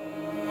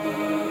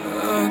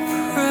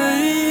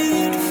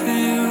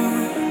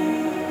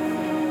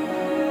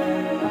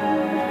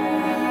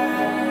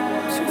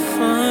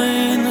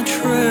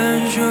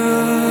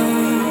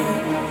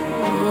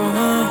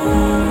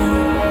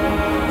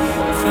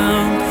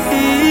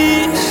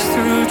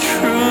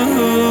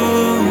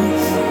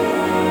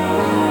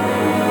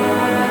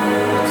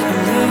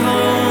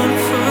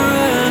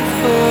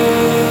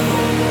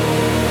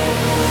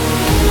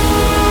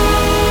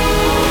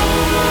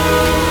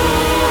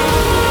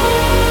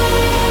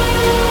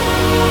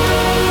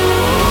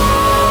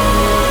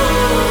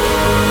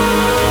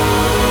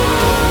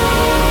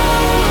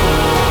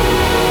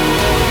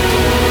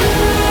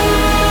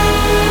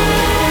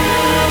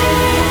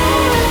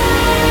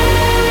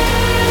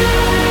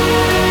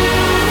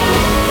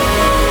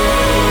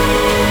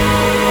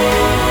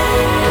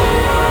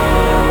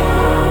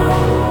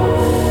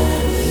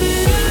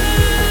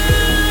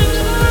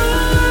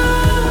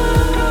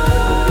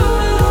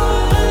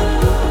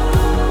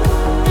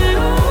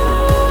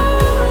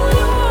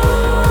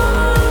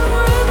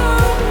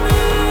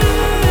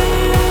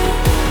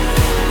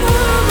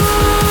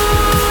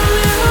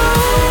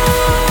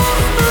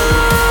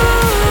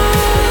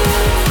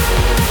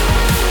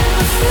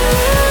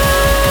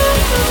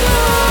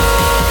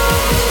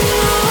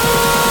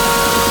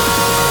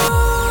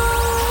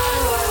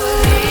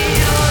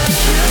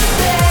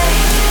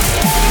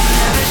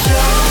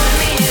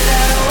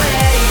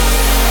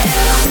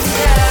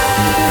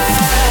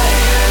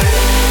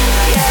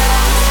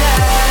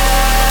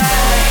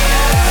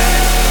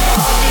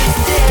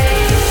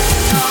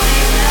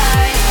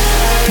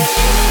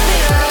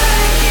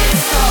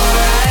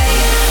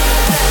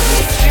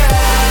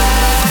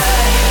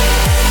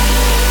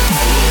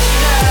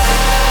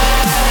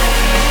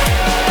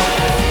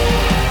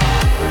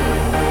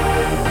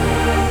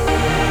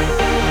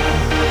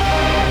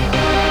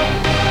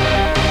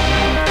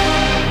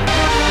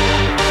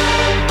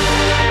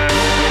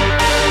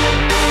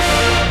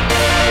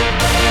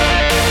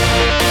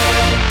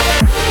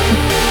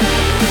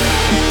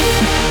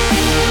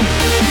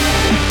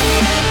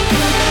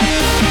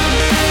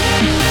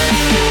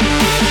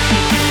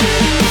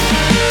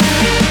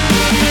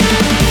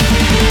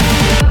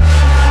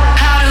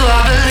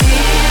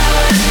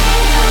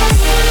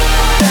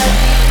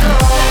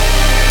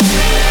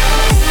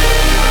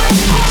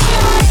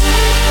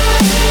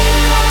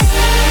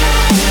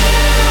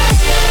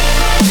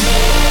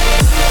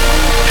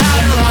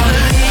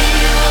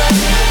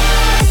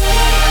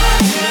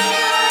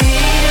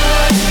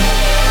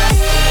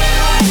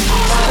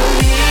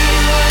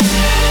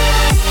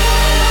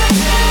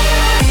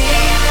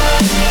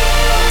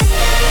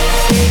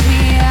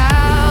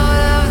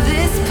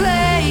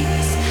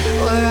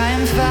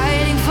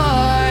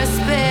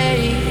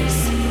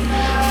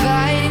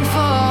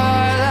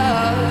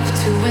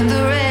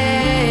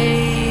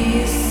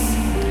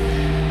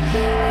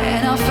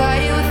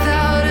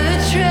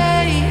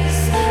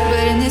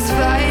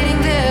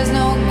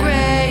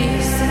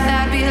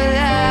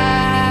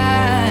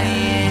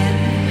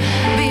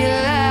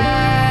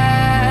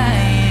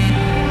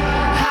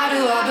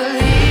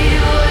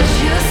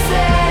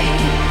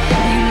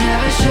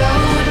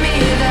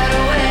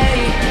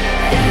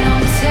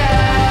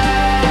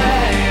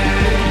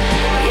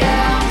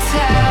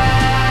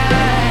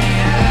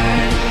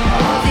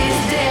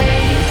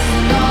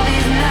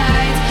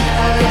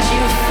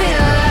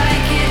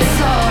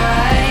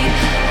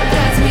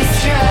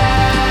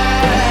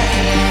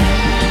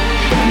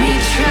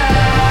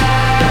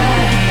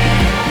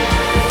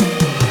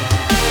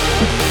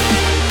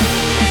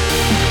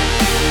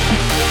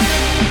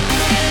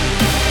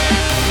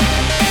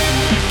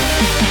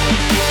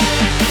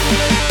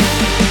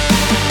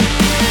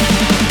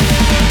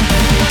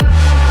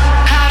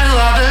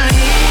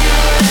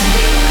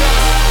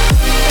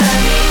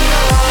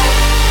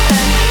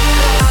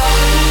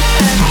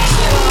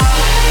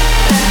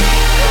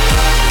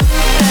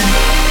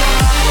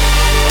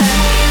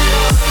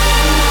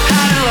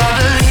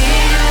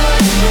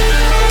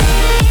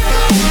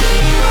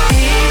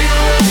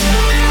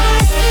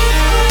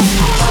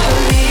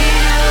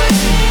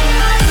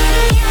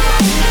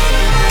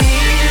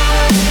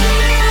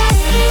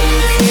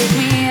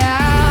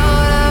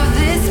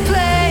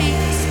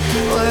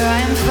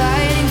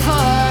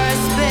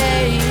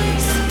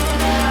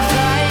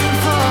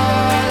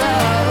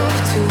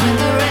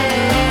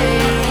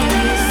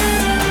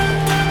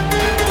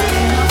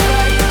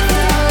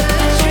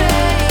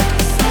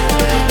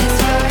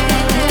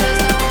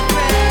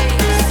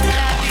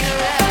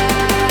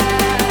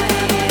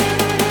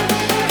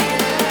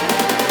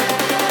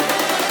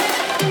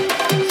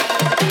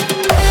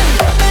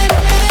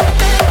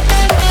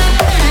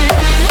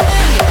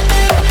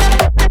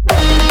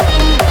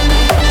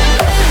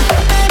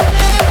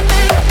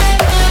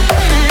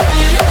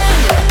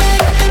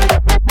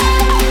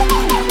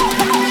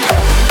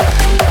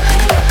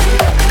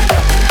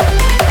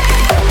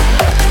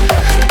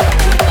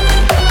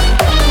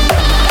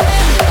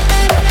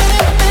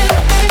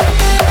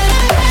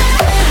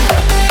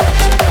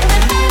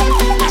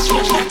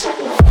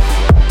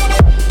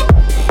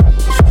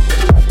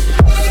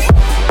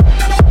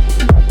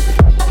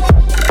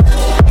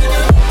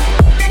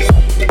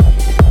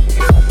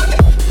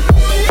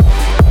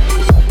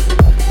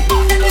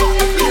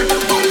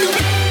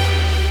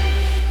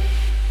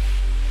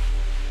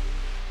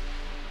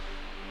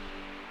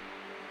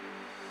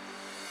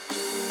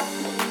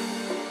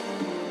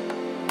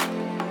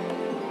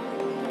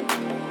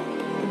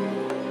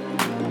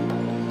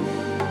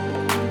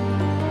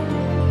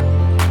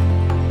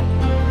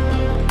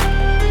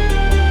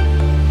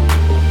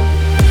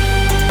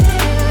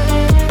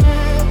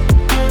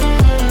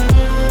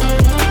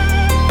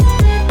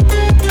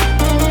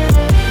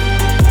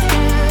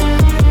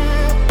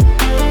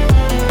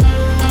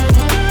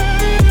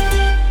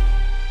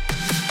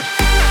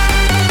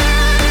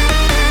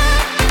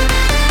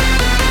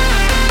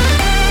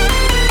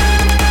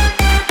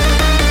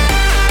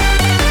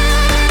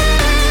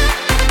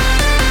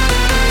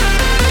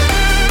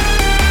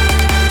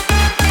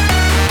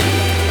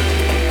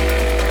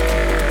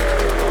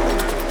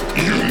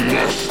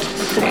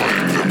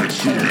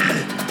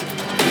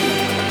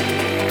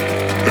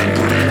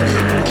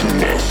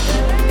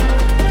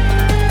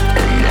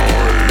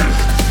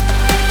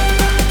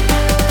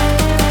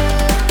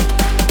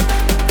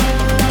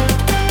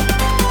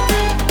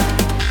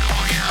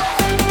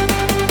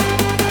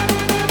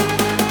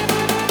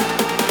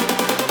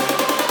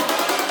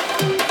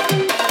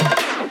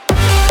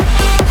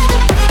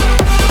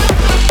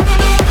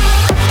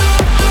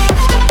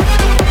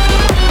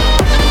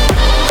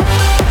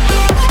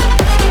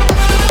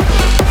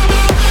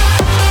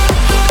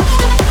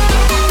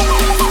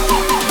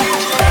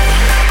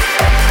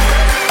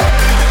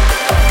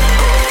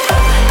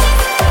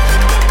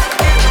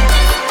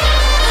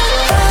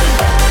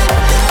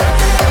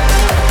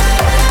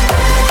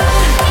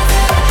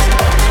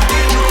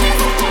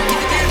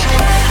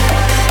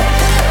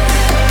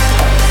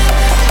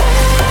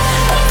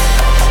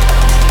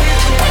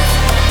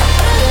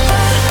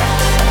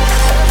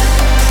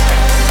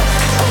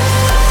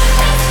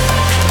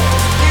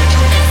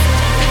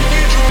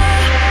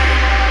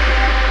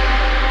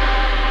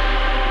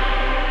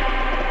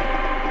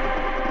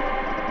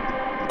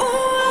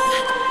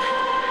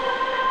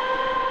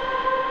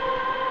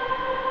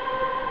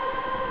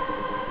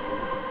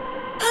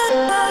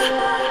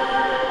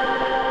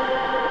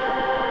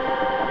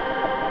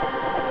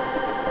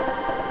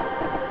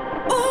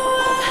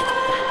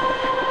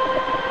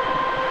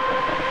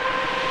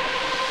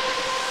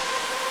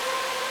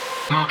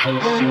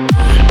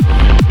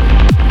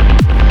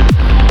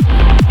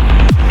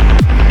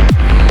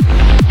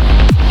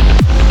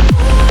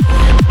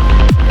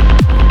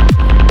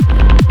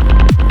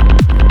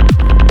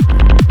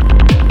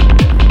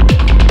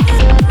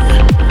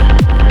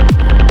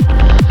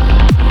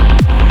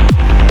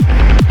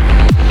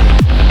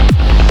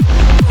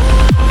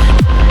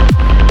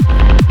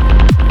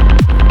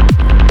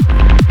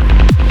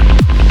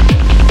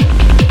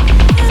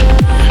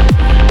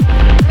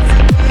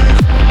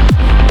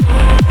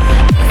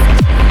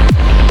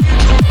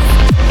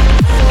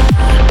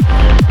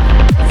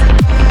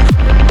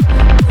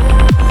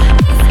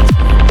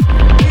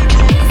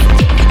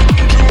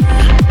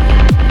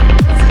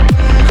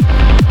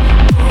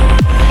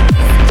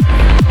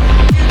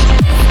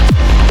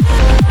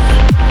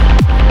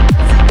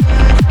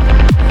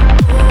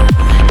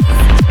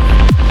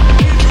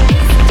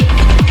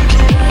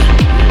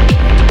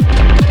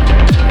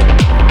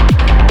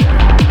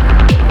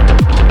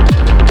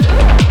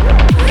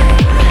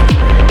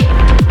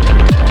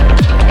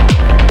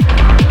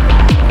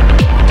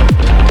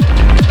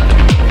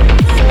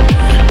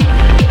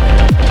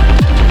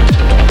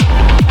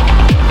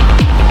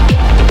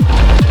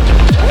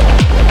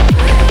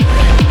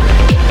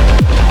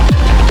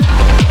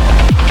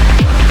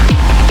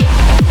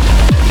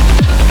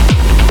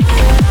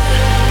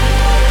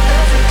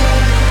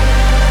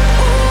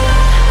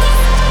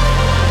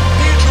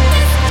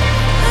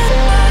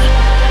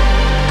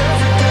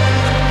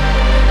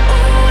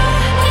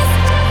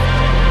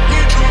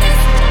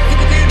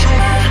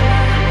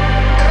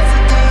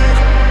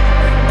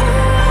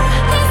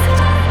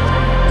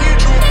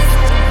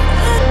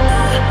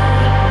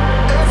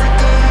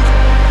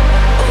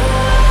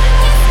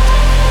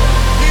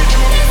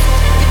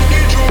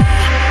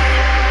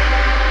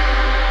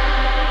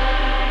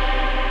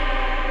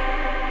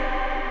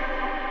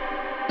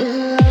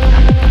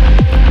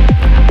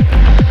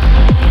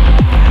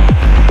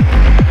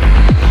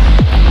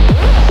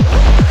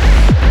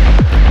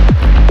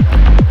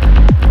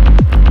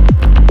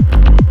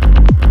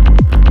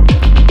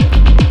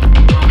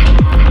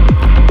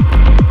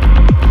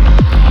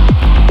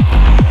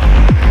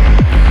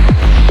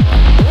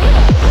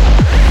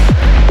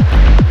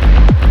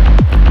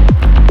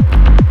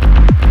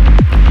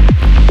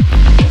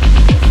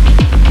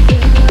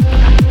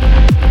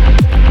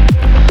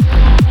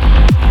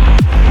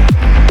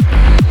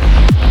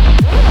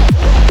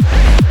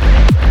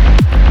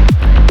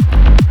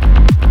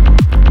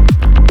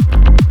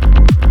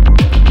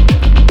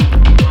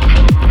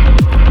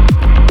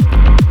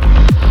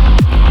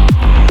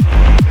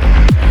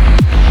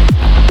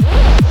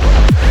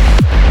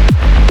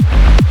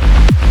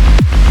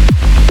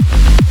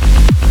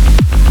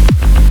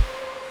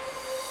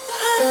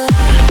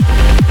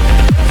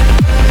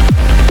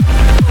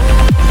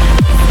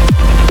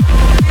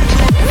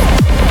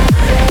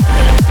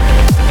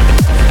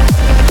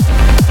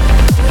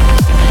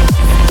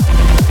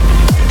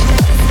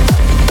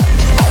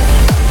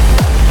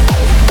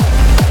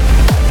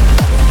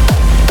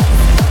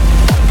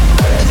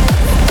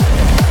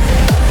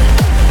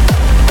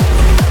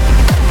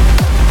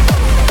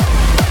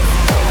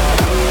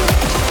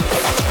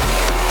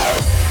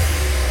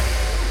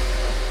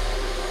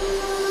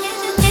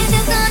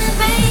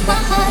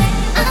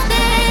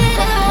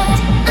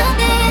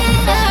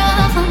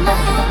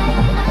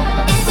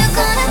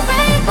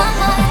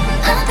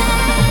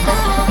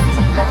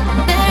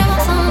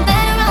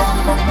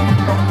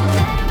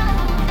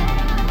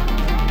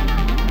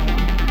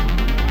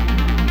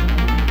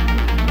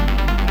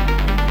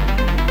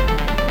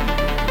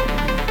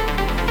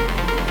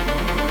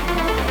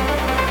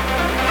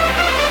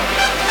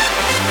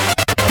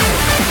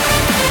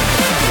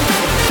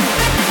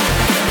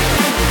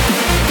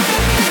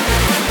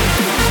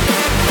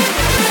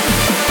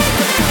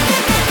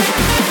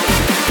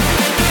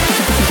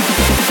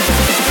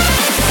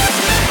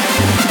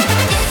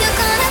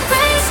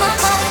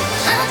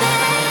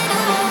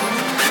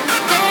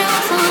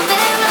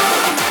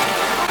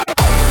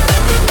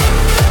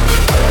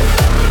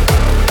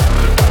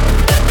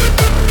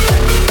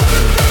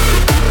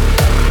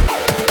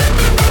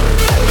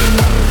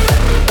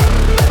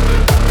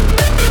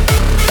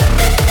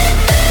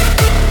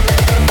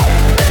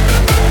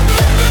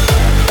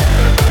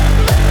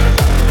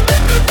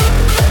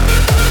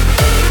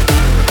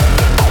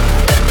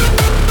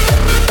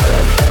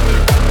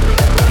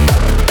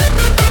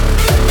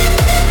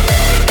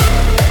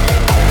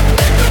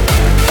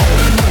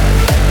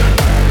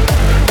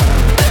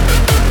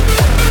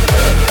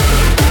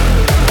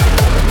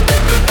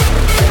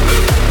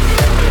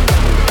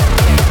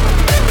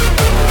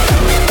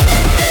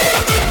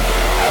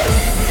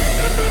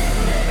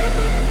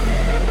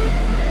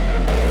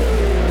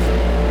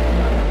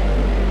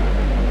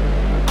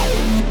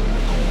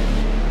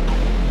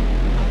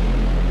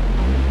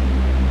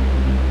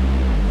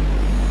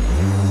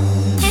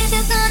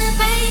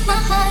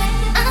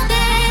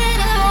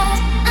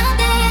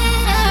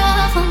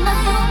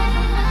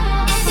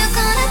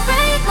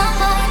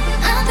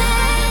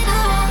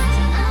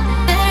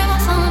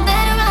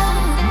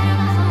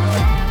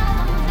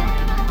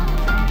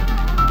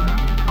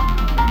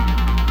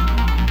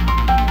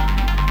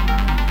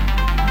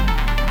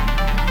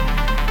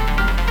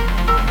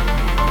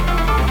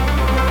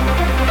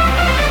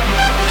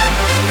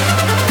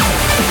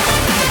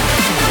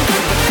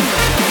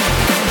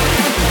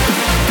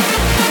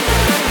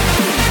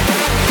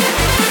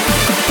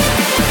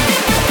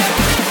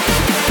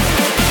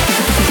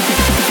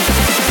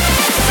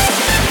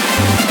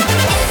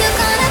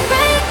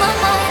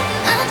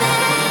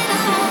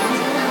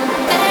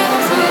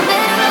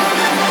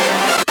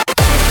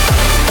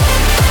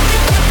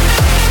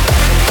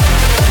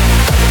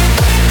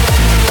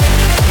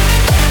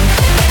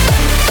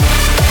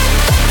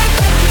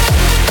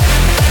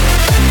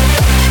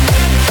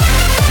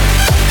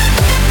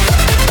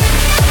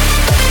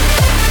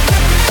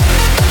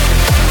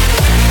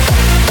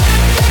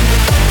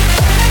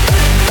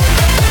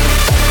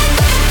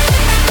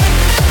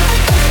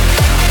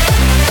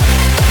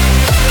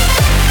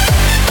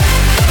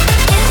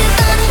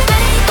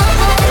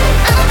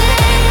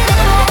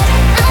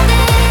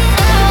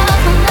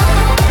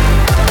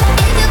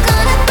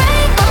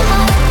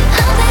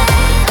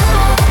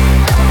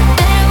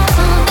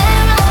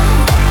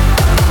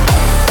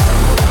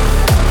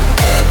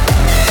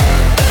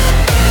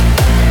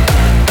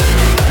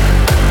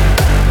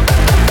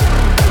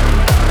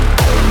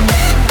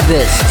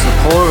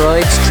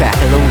 Polaroids track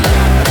of the week.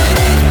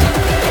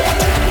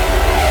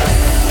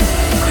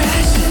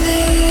 Crashing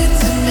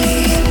into me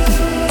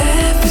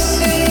every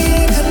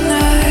single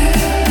night,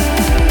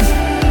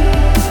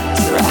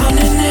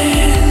 drowning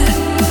in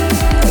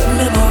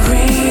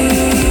memory.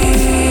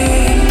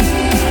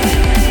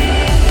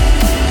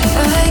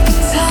 Like a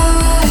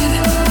tide,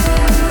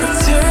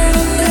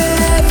 returning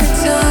every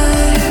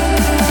time.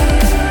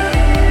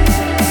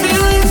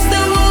 Feelings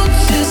that won't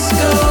just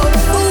go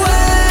away.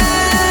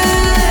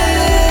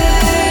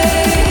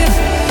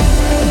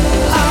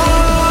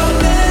 Our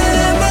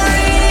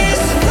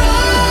memories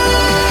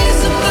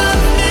rise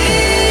above me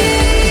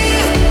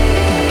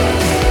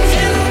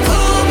and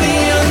pull me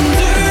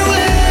under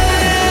waves.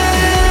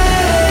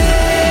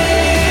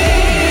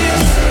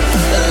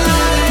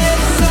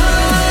 Lights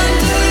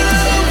underwater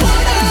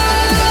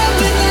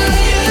without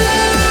you.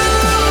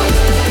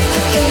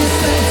 It's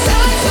the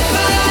time to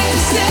fight to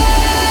stay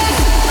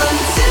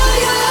until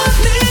you love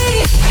me.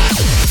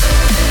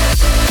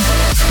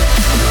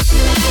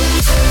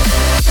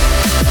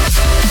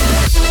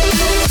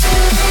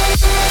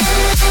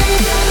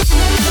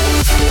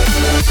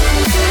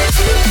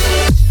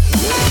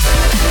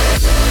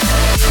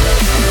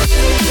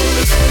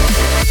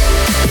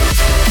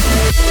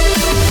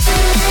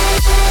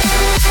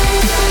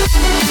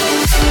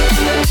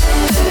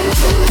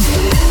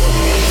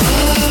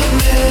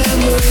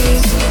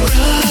 Memories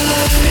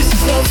rise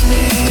above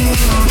me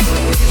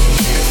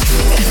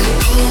and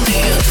pull me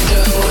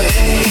under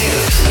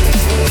waves.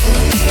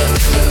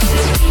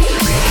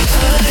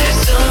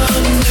 Lives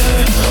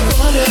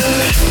underwater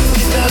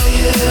without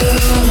you.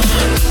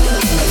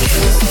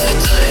 It's the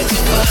time to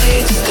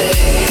fight,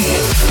 stay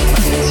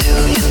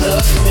until you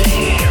love me.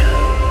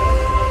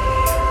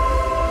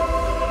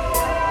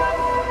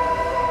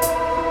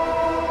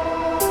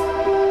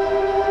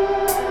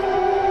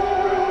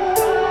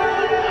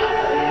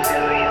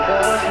 Until you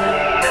love me.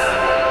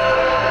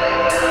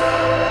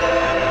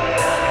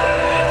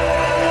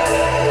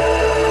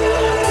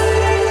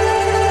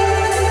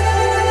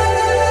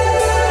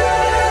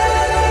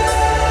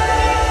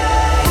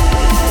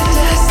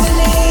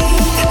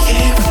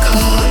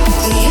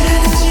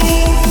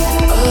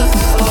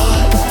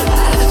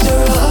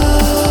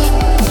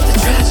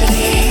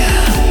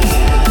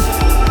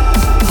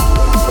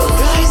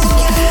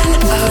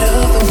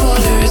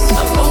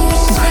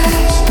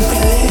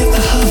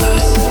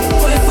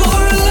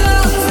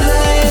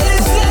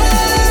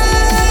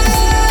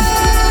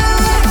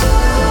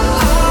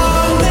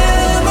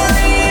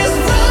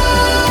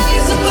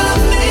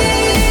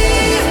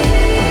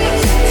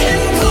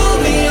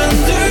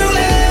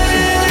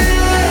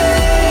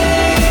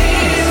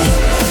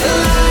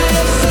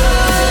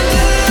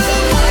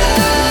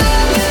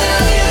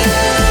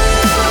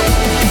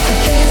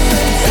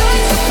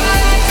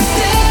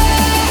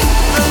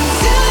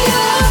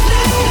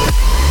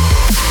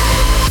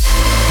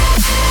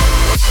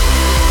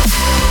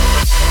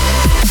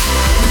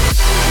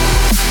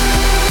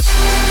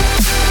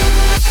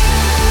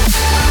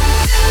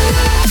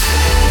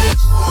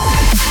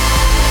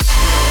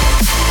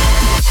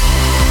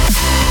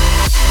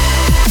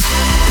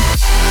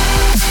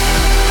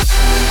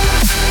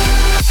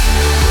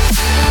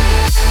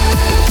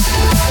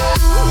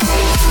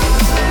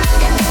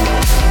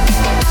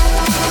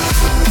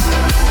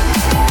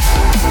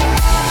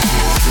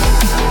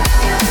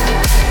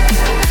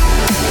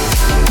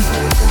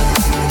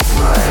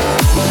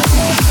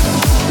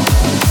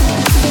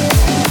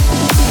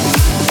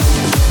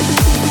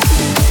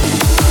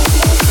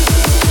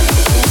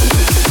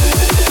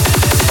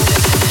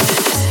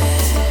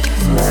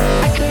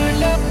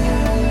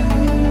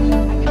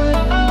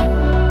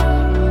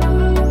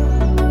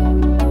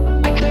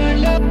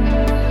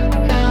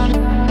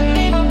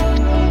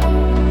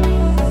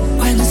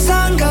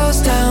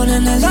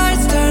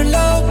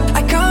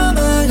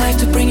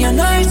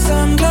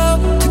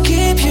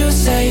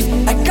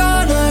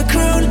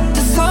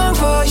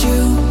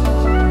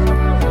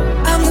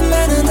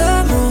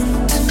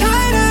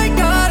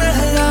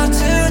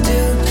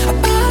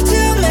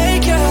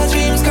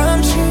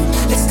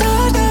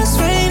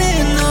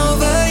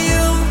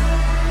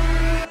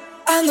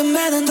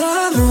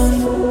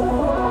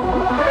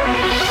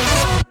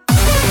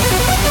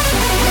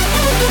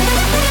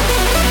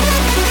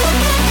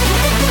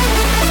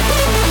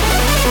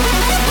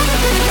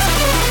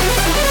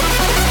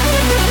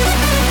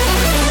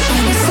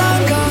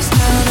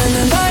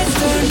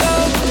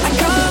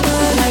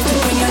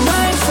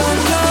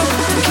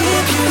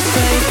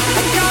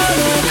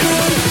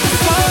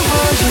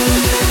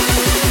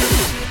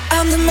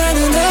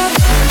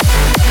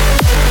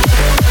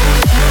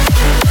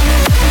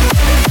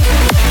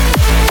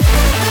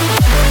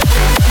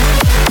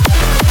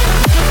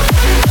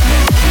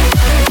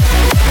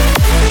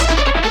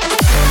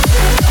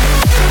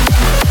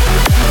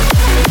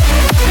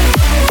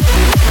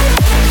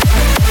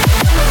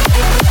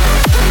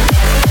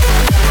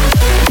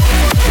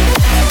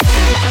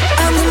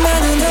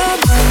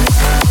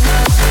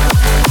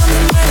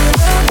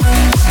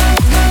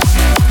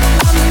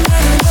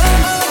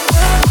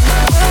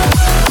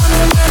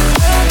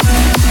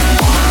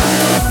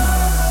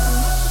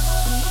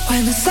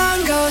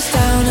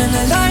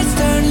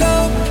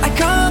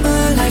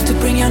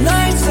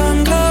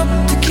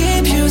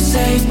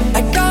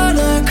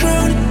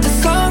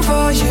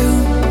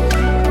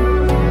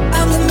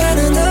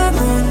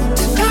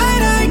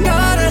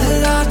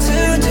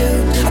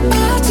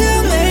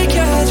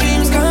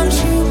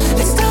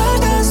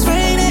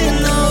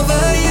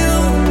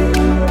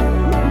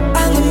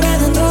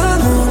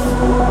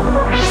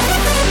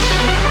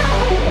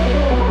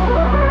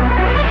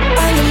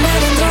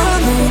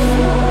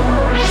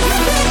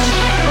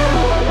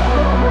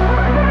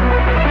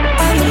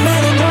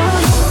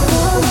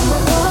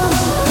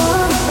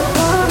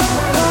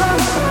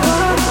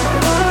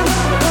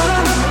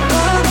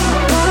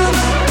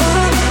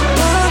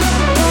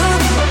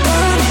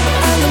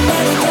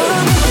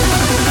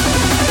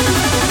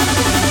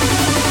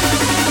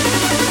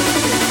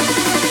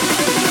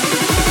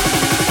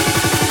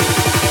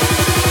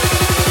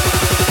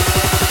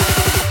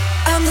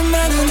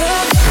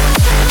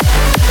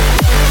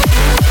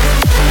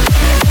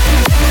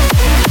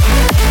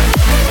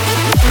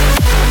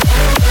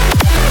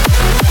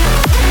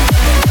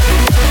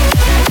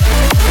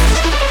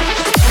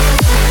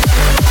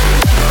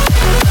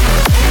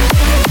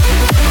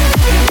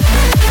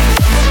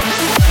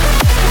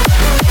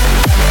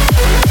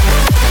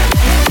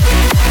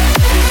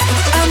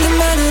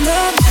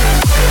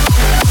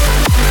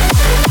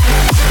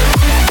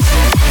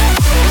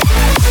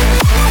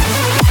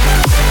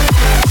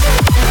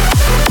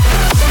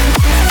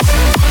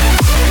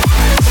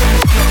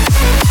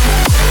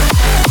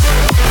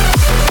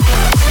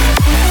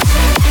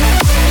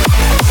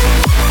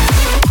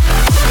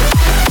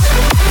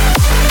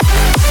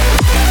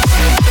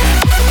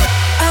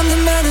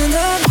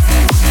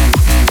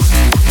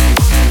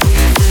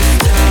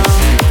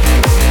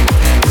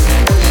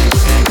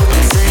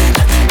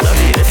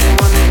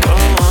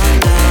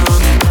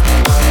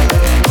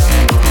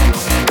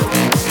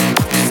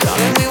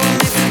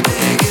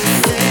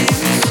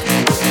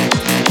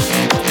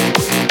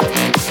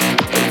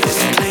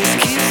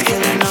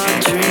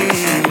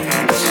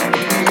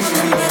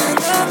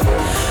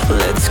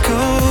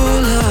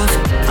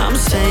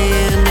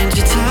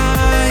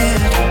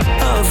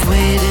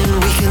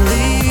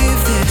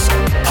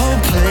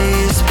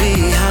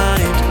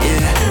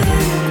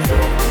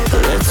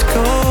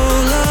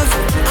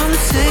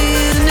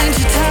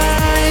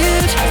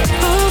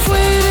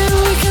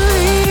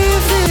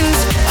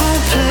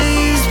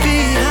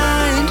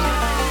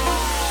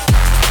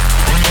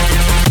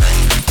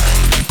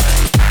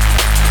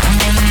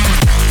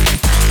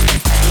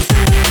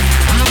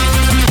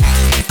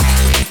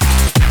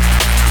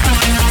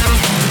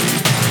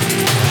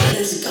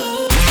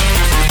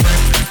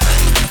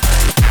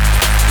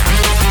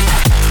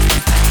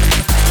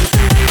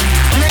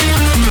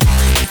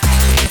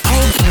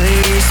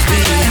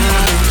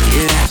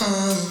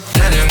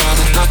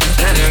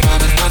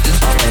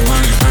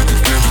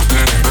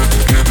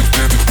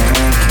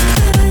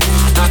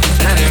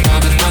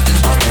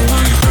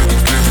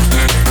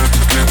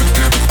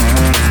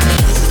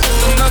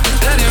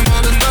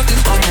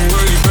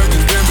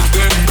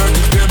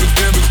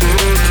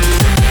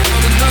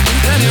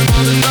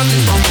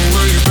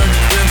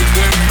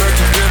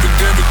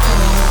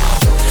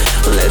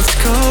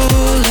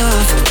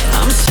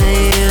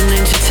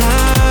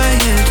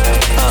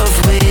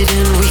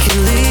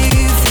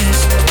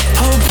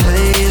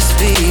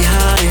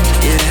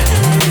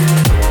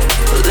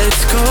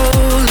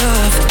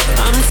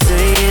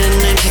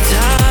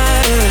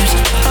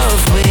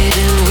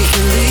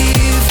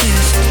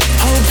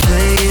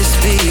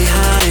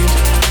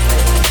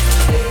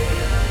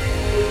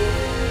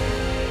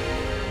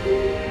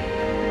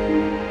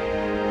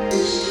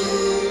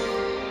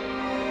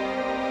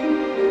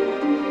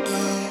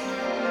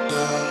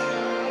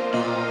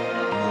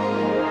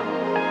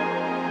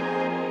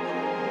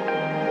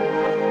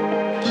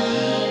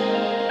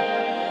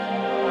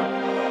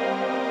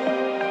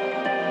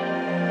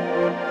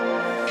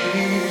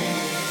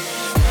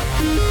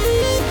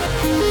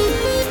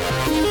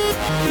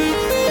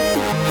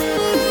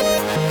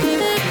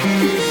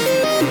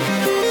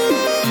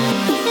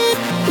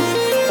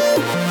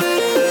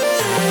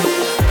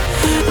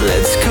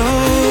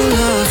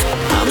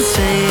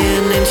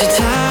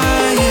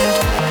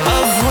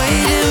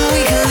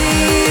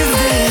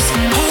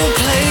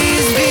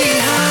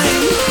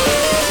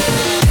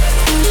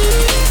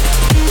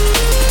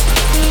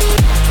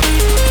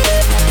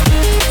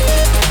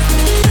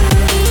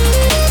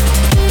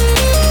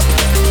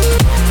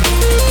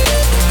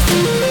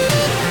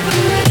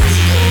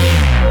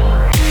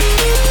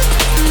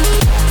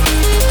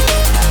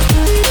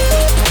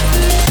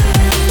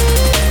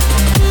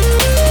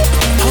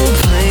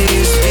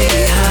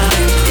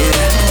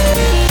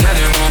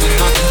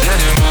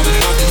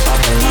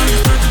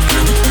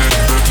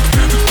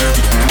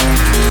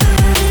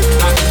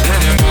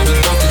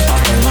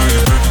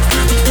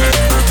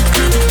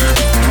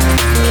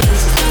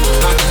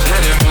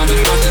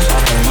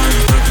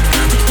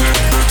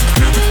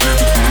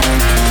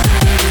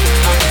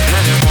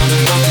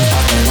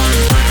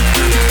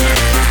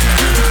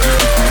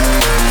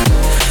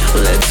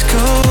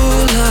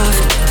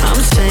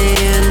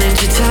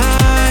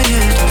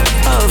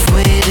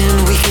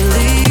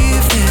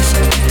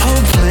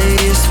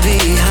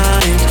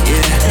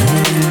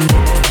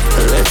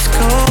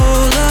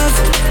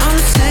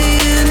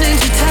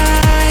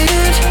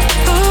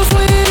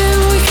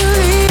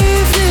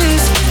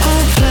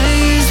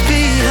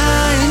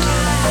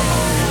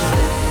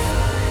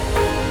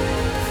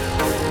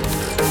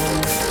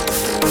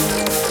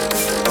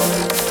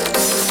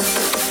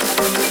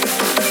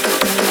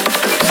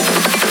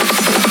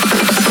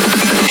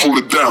 Hold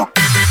it down.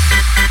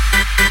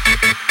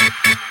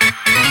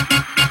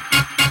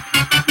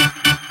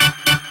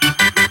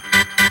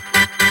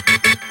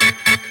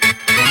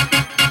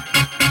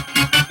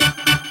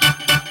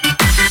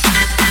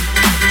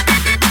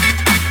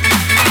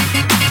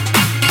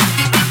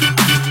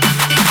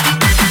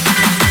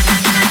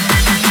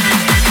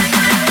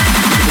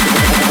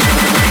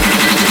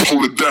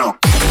 Hold it down.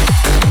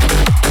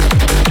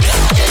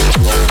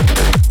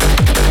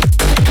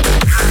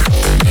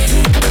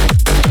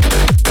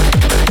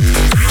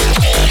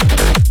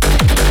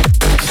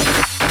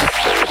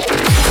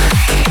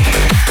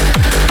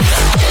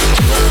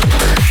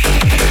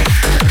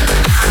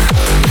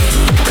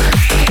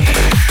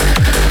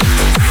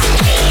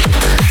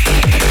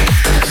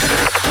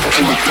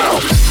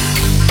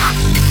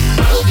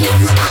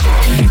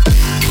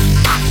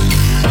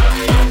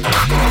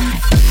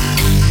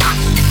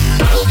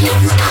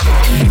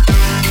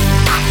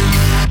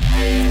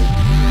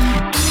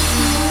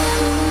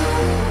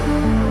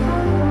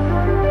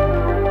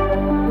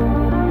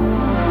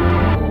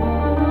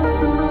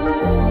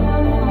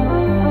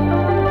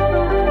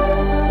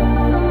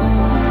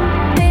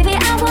 Baby,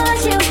 I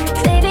want you.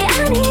 Baby,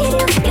 I need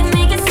you. You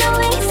make it so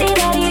easy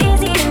that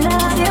it's easy to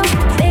love you.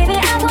 Baby,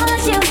 I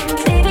want you.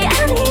 Baby,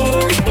 I need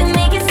you. You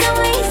make it so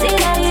easy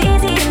that it's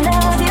easy to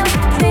love you.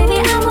 Baby,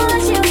 I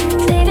want you.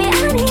 Baby,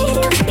 I need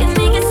you. You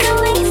make it so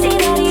easy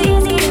that it's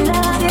easy to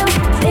love you.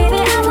 Baby,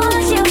 I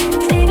want you.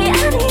 Baby,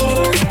 I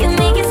need you. You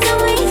make it so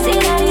easy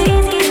that it's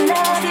easy to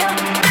love you.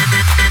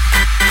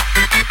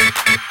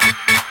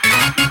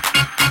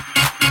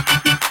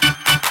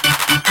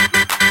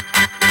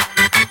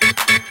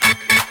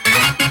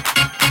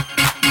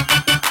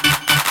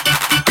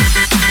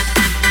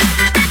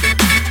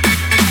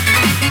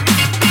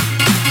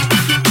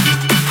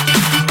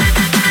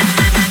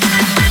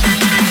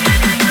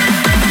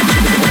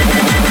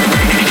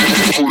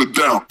 Hold it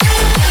down.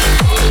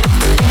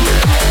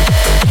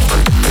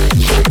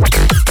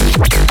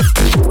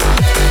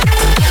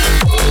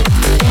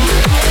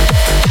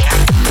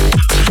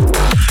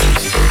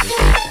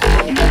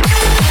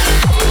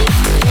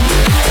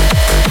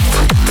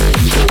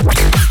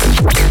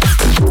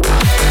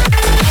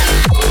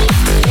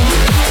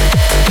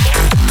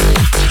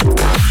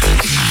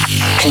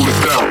 Hold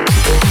it down.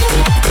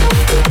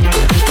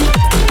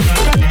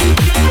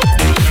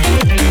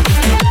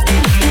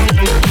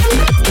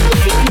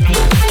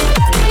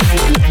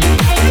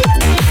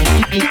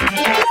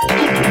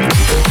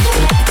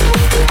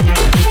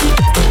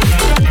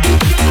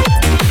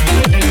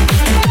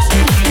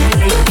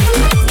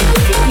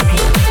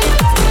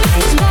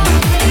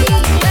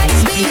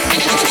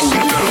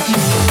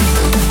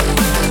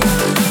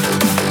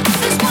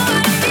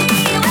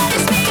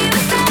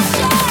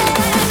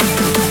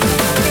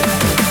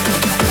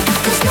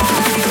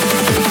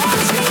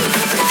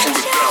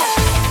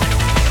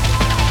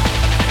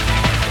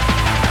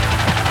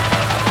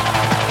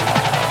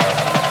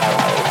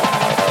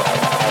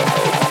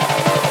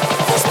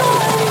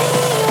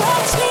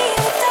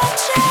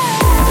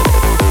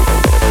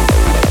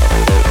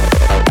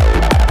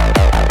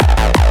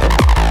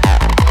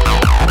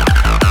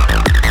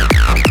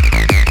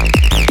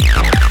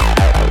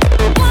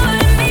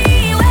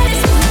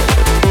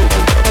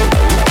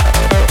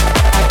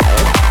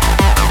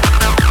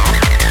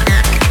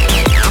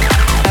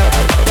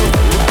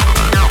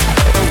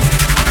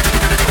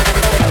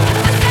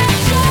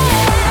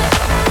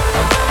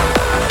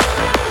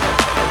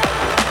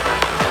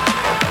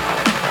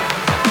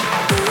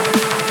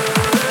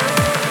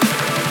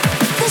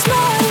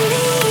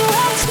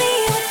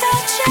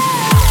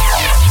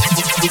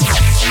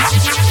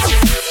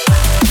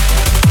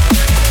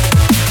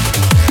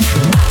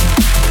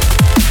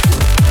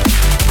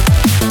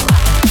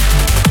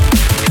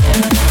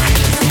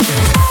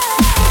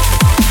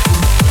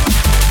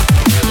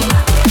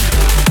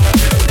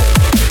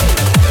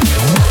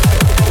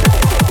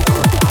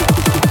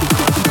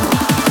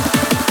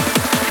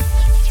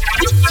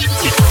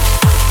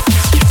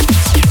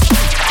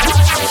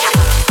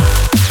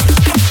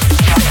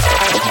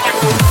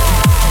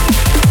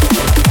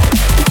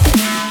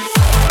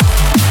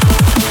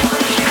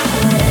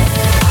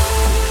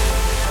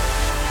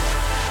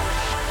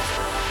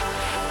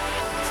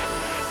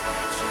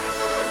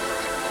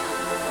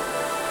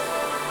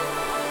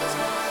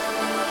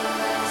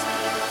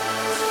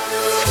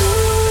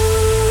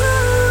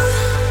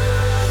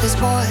 There's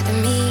more to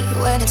me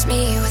when it's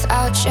me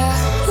without you.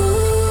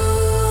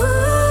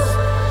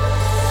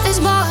 There's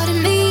more to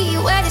me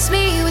when it's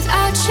me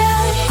without you.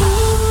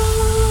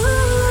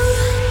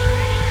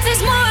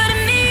 There's more to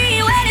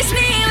me when it's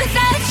me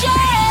without you.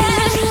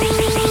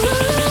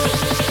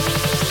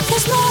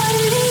 There's more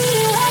to me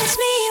when it's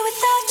me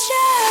without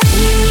you.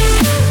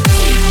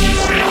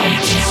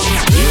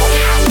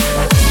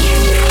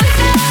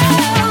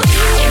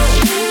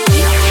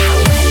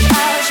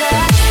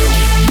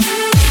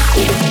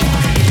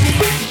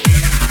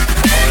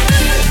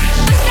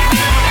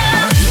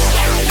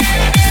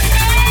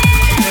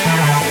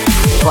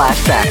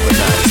 Flashback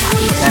with us.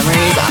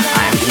 Memories on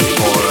iMG's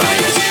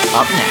Polaroids.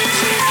 Up next.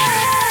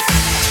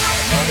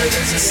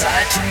 there's a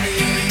side to me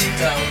you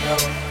don't know.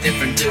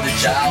 Different to the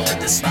child with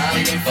the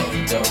smiling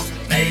photos.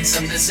 Made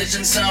some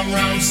decisions, some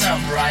wrong,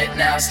 some right.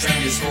 Now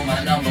strangers call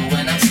my number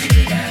when I'm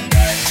sleeping at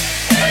night.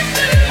 One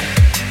day,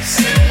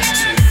 sinners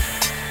too.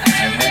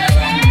 And when I'm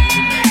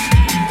lonely,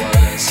 maybe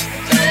was.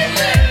 Don't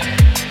let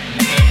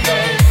me go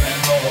and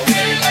roll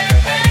away like a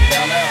baby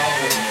down the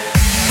hole.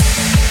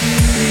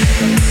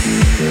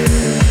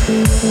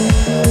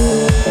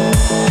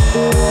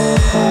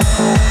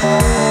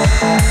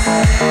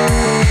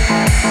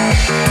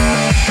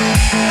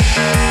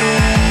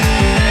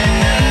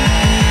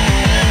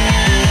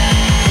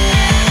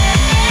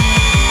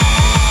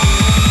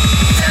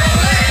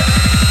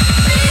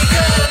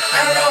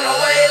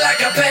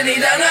 Penny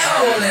down a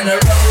hole in the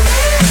road.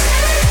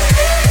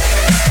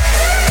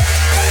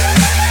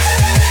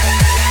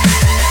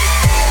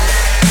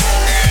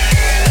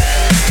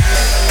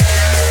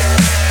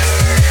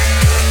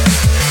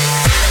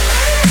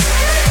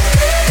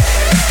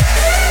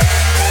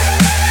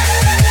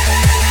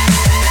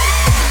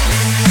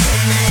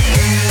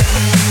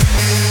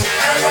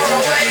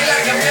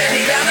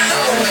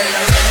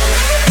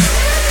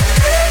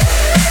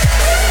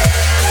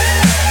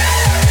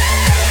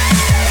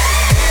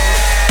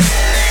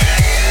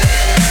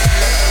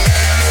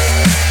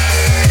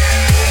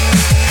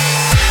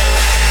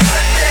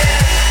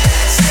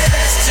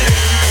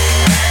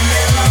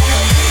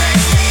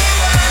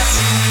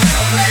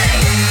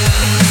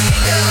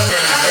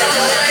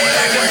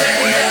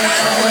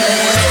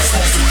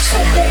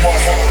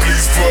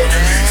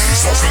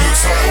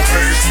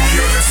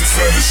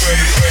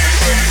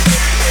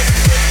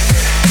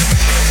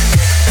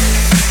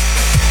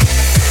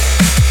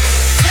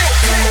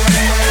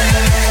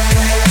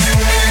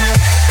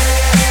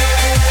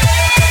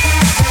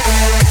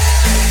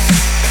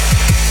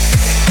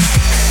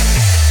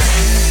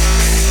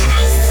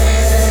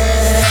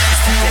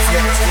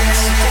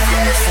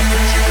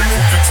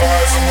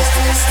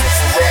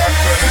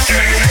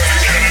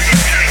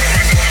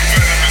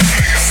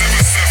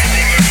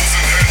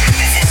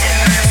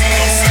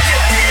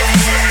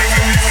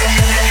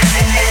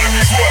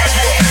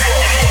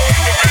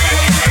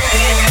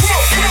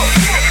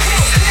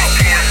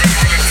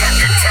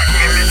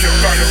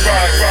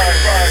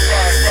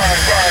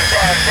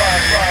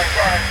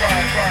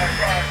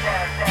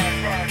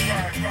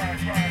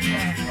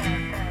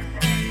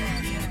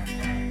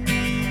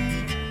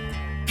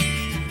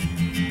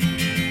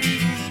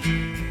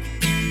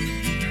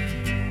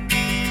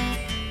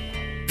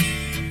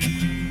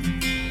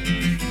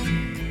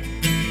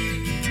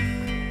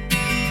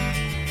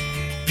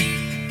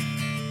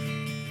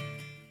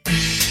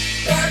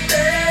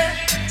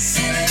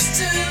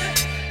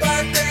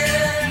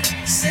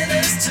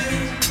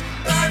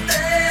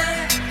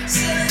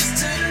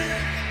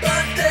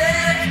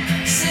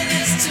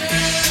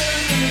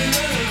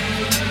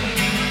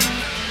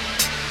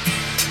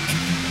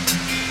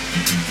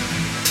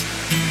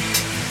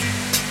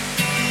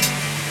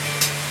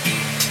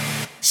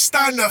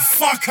 Stand the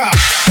fuck up!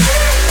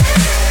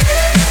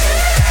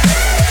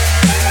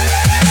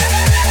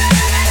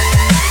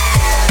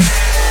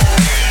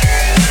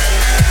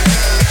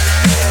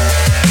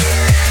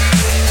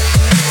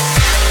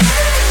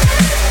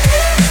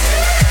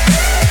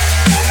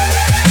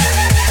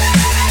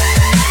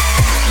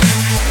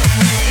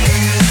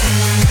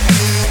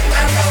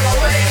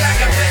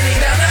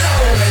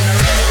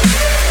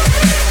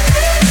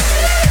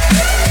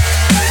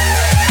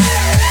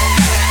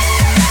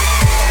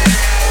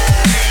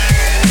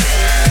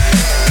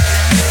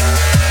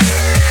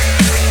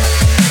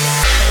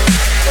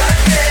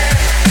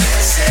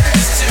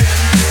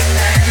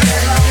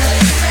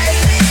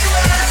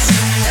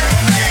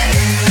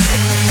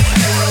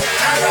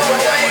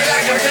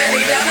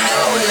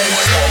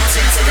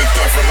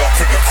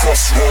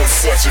 Crossroads,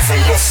 searching for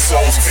lost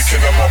souls,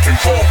 picking them up in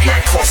bulk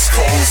like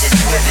Costco's. And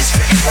whoever's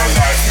written my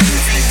life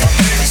movie, done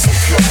gave me some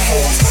plot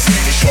holes. My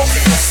brain is sharp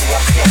enough, so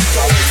I clocked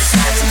out. It's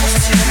hard to was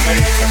too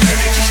late, and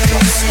then it just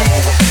dropped slow.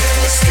 And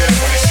people are scared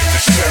when they shoot the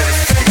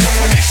sheriff, but not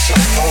when they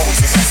shot holes.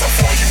 And that's how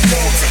far you go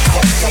to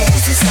cut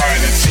those.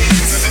 Designer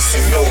jeans, and it's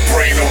a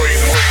no-brainer.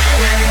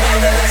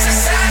 There's a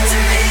side to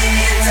me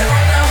you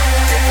don't know.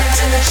 Different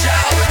to the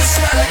child with a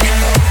smile on your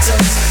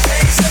photos.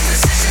 Made some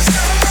decisions,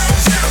 some wrong,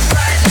 some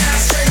right. Now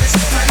strangers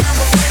call my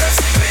number when I'm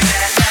sleeping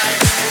at night.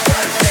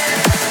 But then,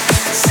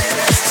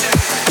 sinners too.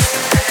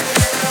 And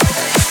they're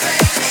lonely,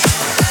 baby,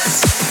 was.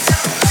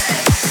 Don't let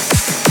me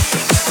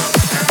go.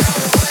 I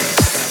roll away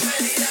like a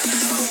penny down the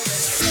hole.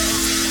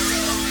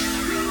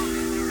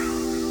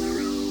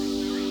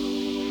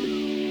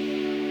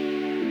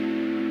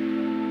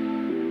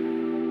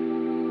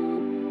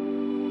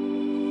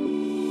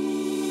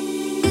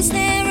 Is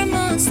there a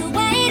monster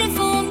waiting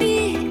for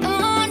me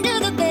under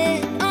the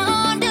bed,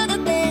 under the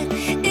bed?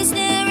 Is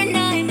there a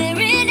nightmare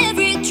in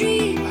every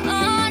dream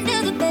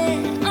under the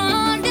bed,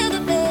 under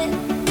the bed?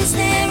 Is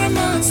there a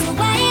monster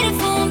waiting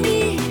for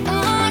me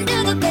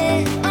under the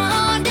bed,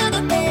 under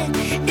the bed?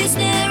 Is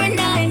there a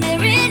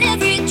nightmare in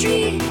every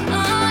dream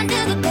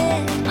under the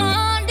bed,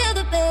 under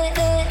the bed?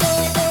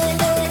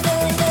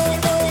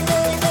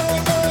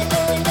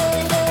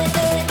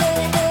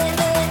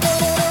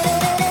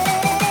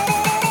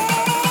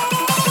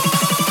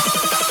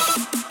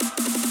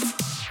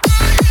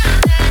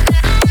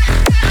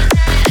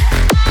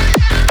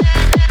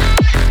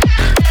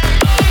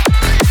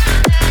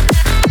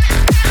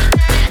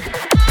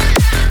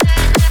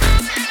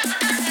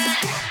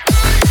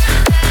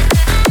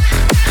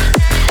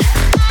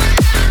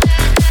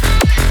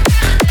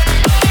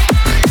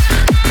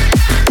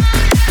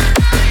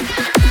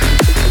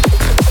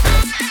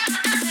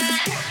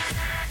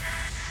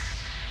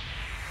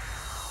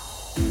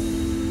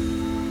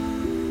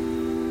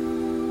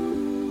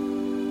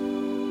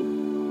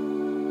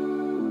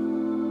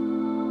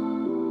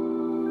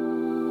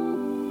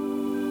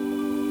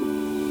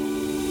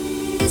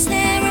 Is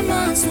there a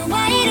monster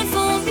waiting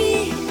for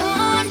me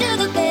under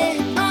the bed?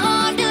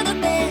 Under the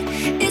bed.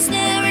 Is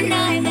there a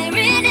nightmare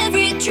in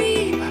every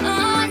dream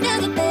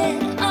under the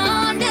bed?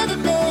 Under the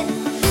bed.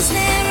 Is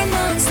there a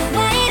monster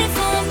waiting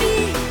for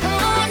me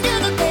under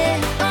the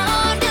bed?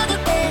 Under the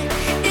bed.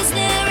 Is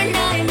there a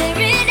nightmare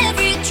in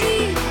every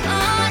dream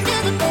under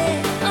the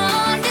bed?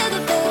 Under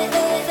the bed.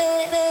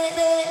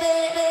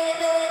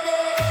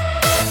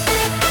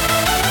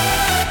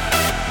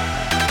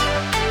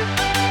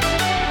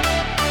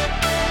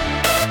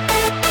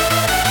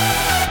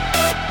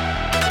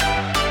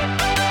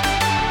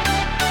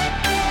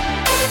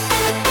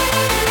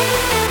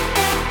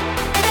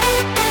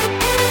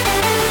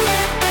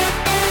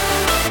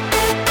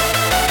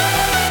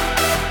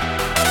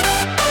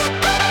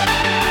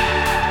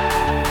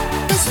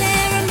 Is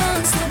there a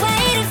monster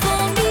waiting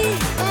for me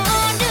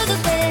under the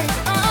bed?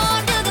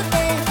 Under the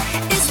bed.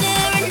 Is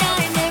there a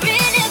nightmare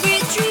in every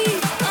dream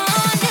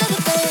under the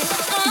bed?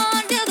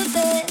 Under the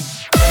bed.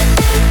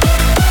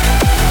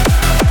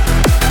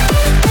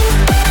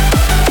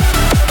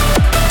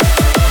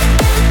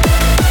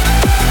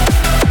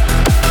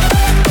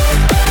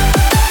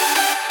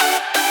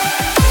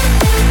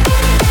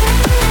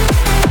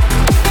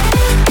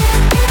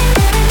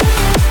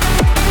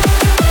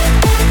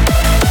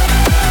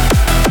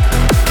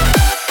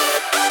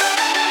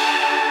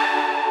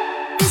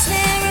 Is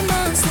there a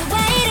monster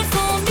waiting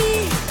for me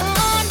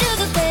under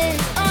the bed?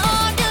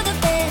 Under the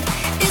bed.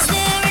 Is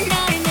there a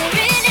nightmare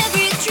in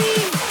every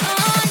dream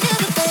under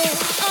the bed?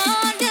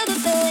 Under the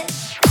bed.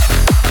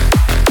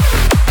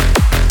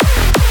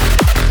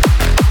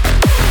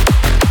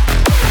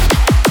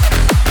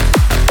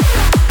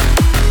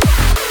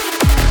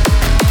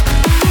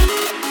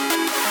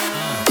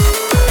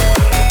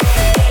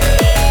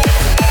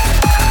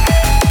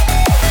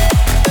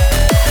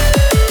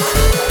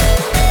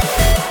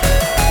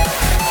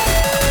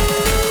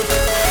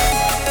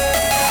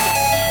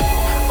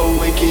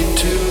 Awaken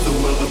to the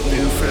world with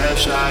new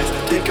fresh eyes.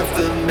 Take off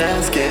the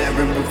mask and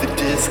remove the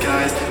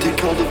disguise. Take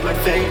hold of my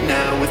fate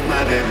now with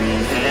my very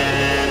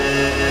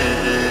hands.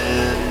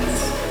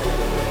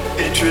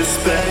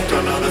 Introspect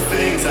on all the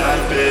things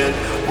I've been.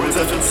 Words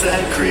I've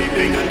unsaid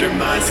creeping under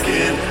my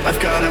skin. I've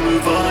gotta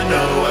move on,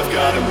 no, I've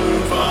gotta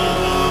move on.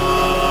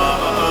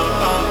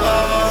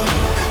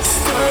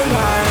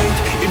 Starlight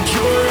in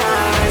your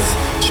eyes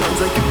shines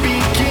like a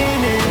beacon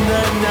in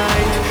the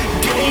night.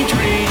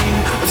 Daydream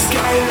of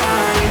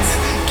skylines.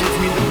 Give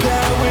me the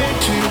power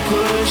to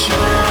push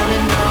on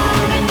and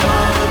on and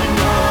on and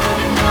on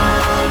and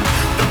on.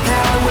 The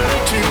power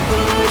to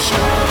push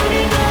on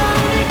and on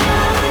and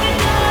on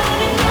and on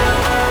and on.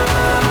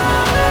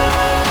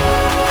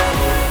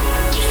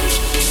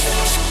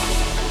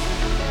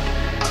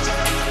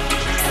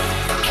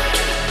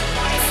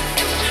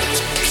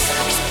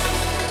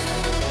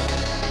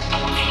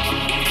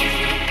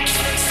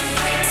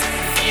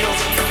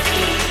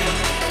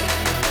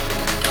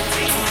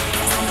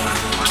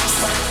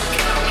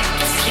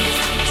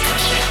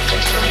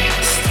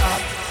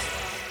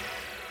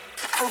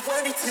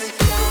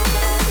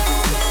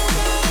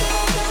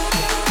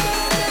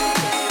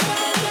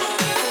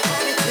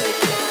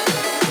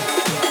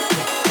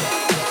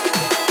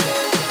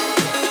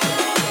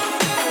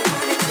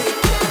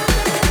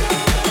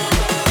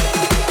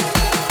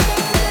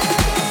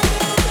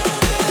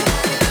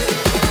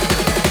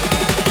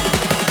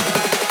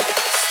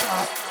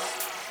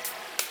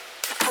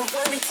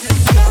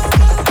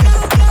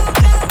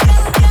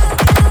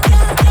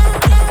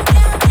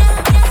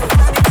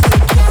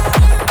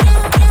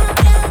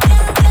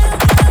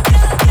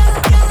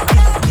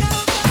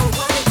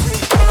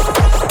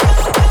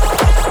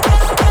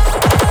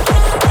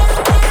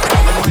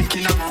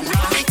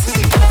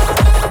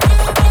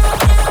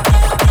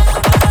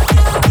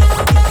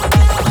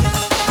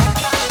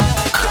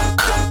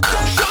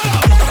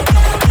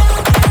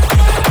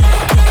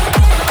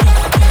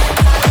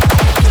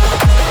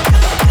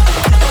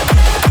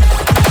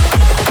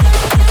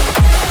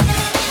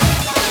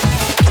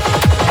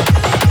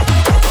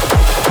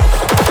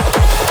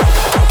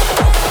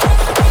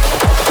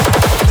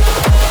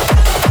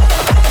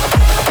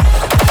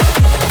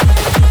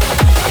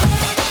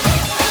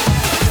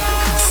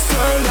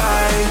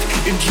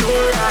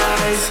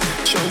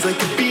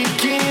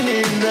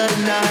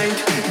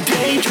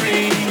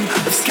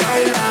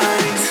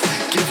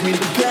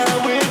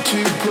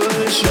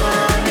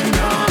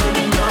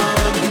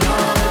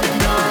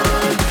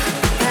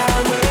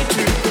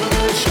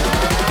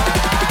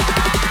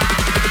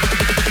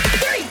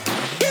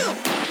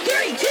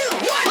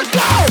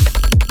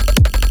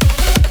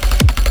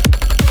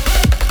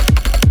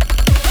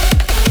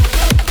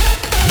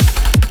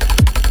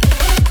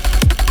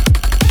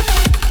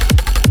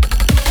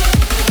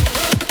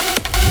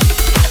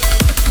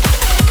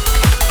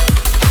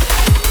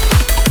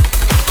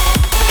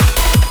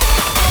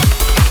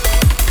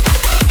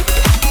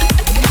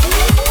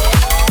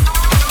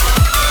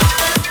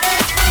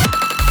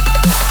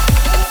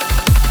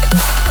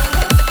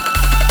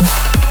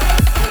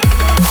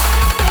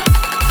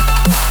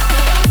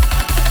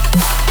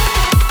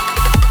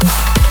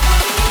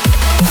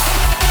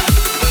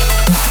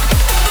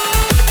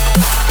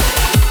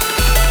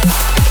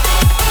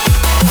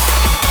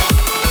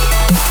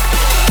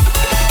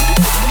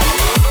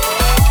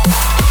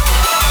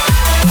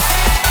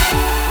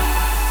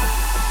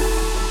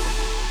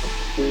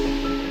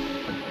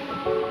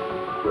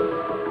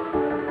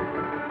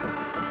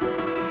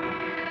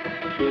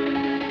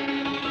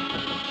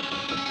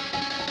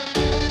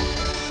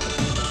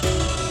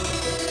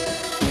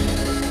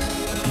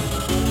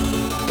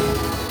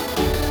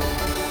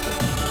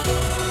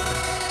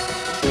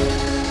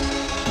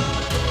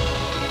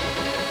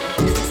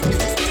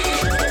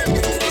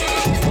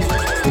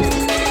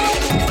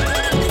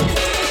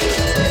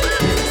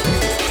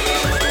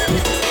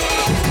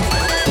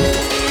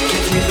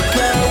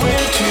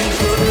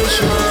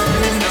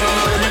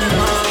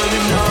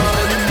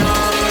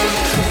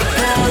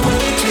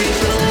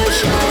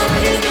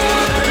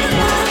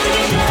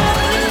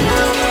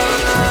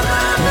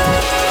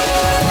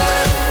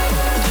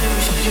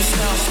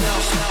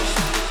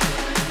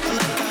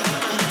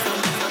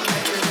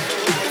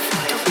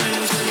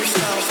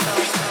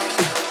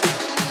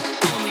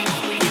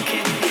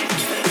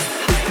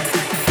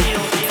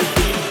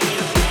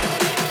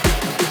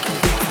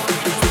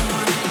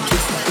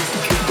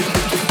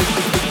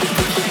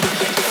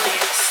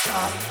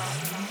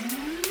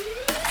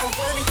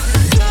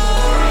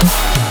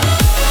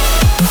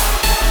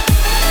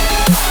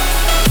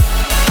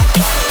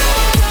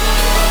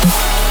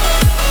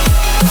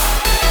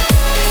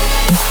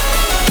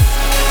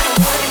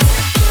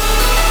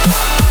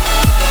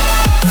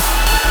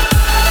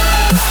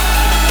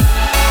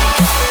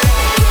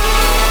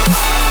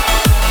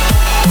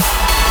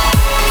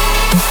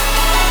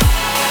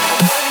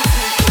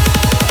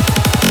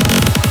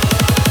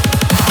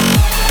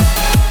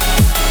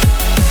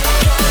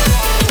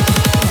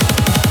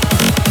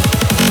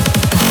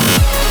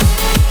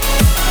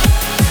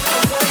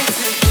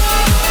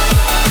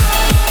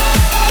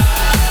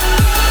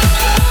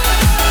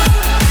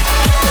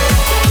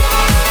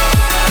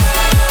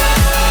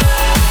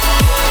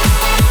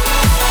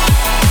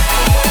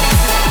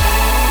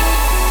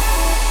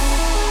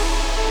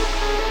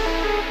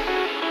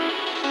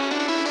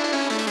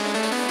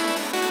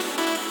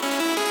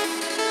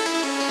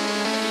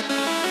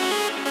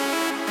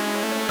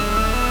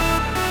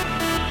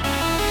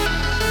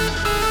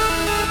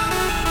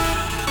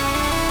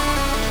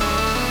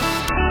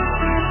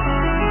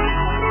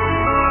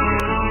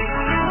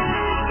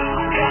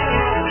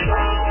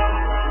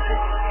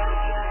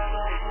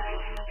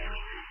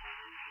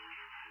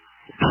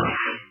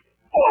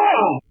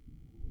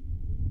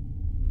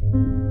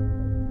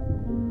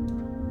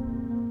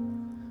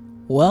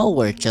 Well,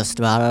 we're just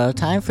about out of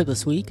time for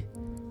this week.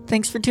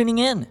 Thanks for tuning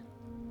in.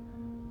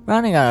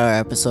 Rounding out our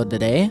episode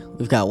today,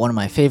 we've got one of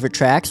my favorite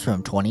tracks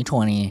from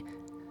 2020.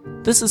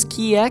 This is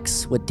Key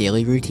X with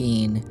Daily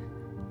Routine.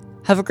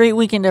 Have a great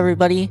weekend,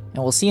 everybody,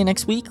 and we'll see you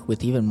next week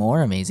with even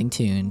more amazing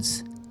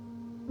tunes.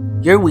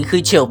 Your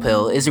weekly chill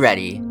pill is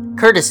ready,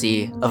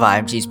 courtesy of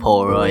iMG's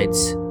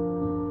Polaroids.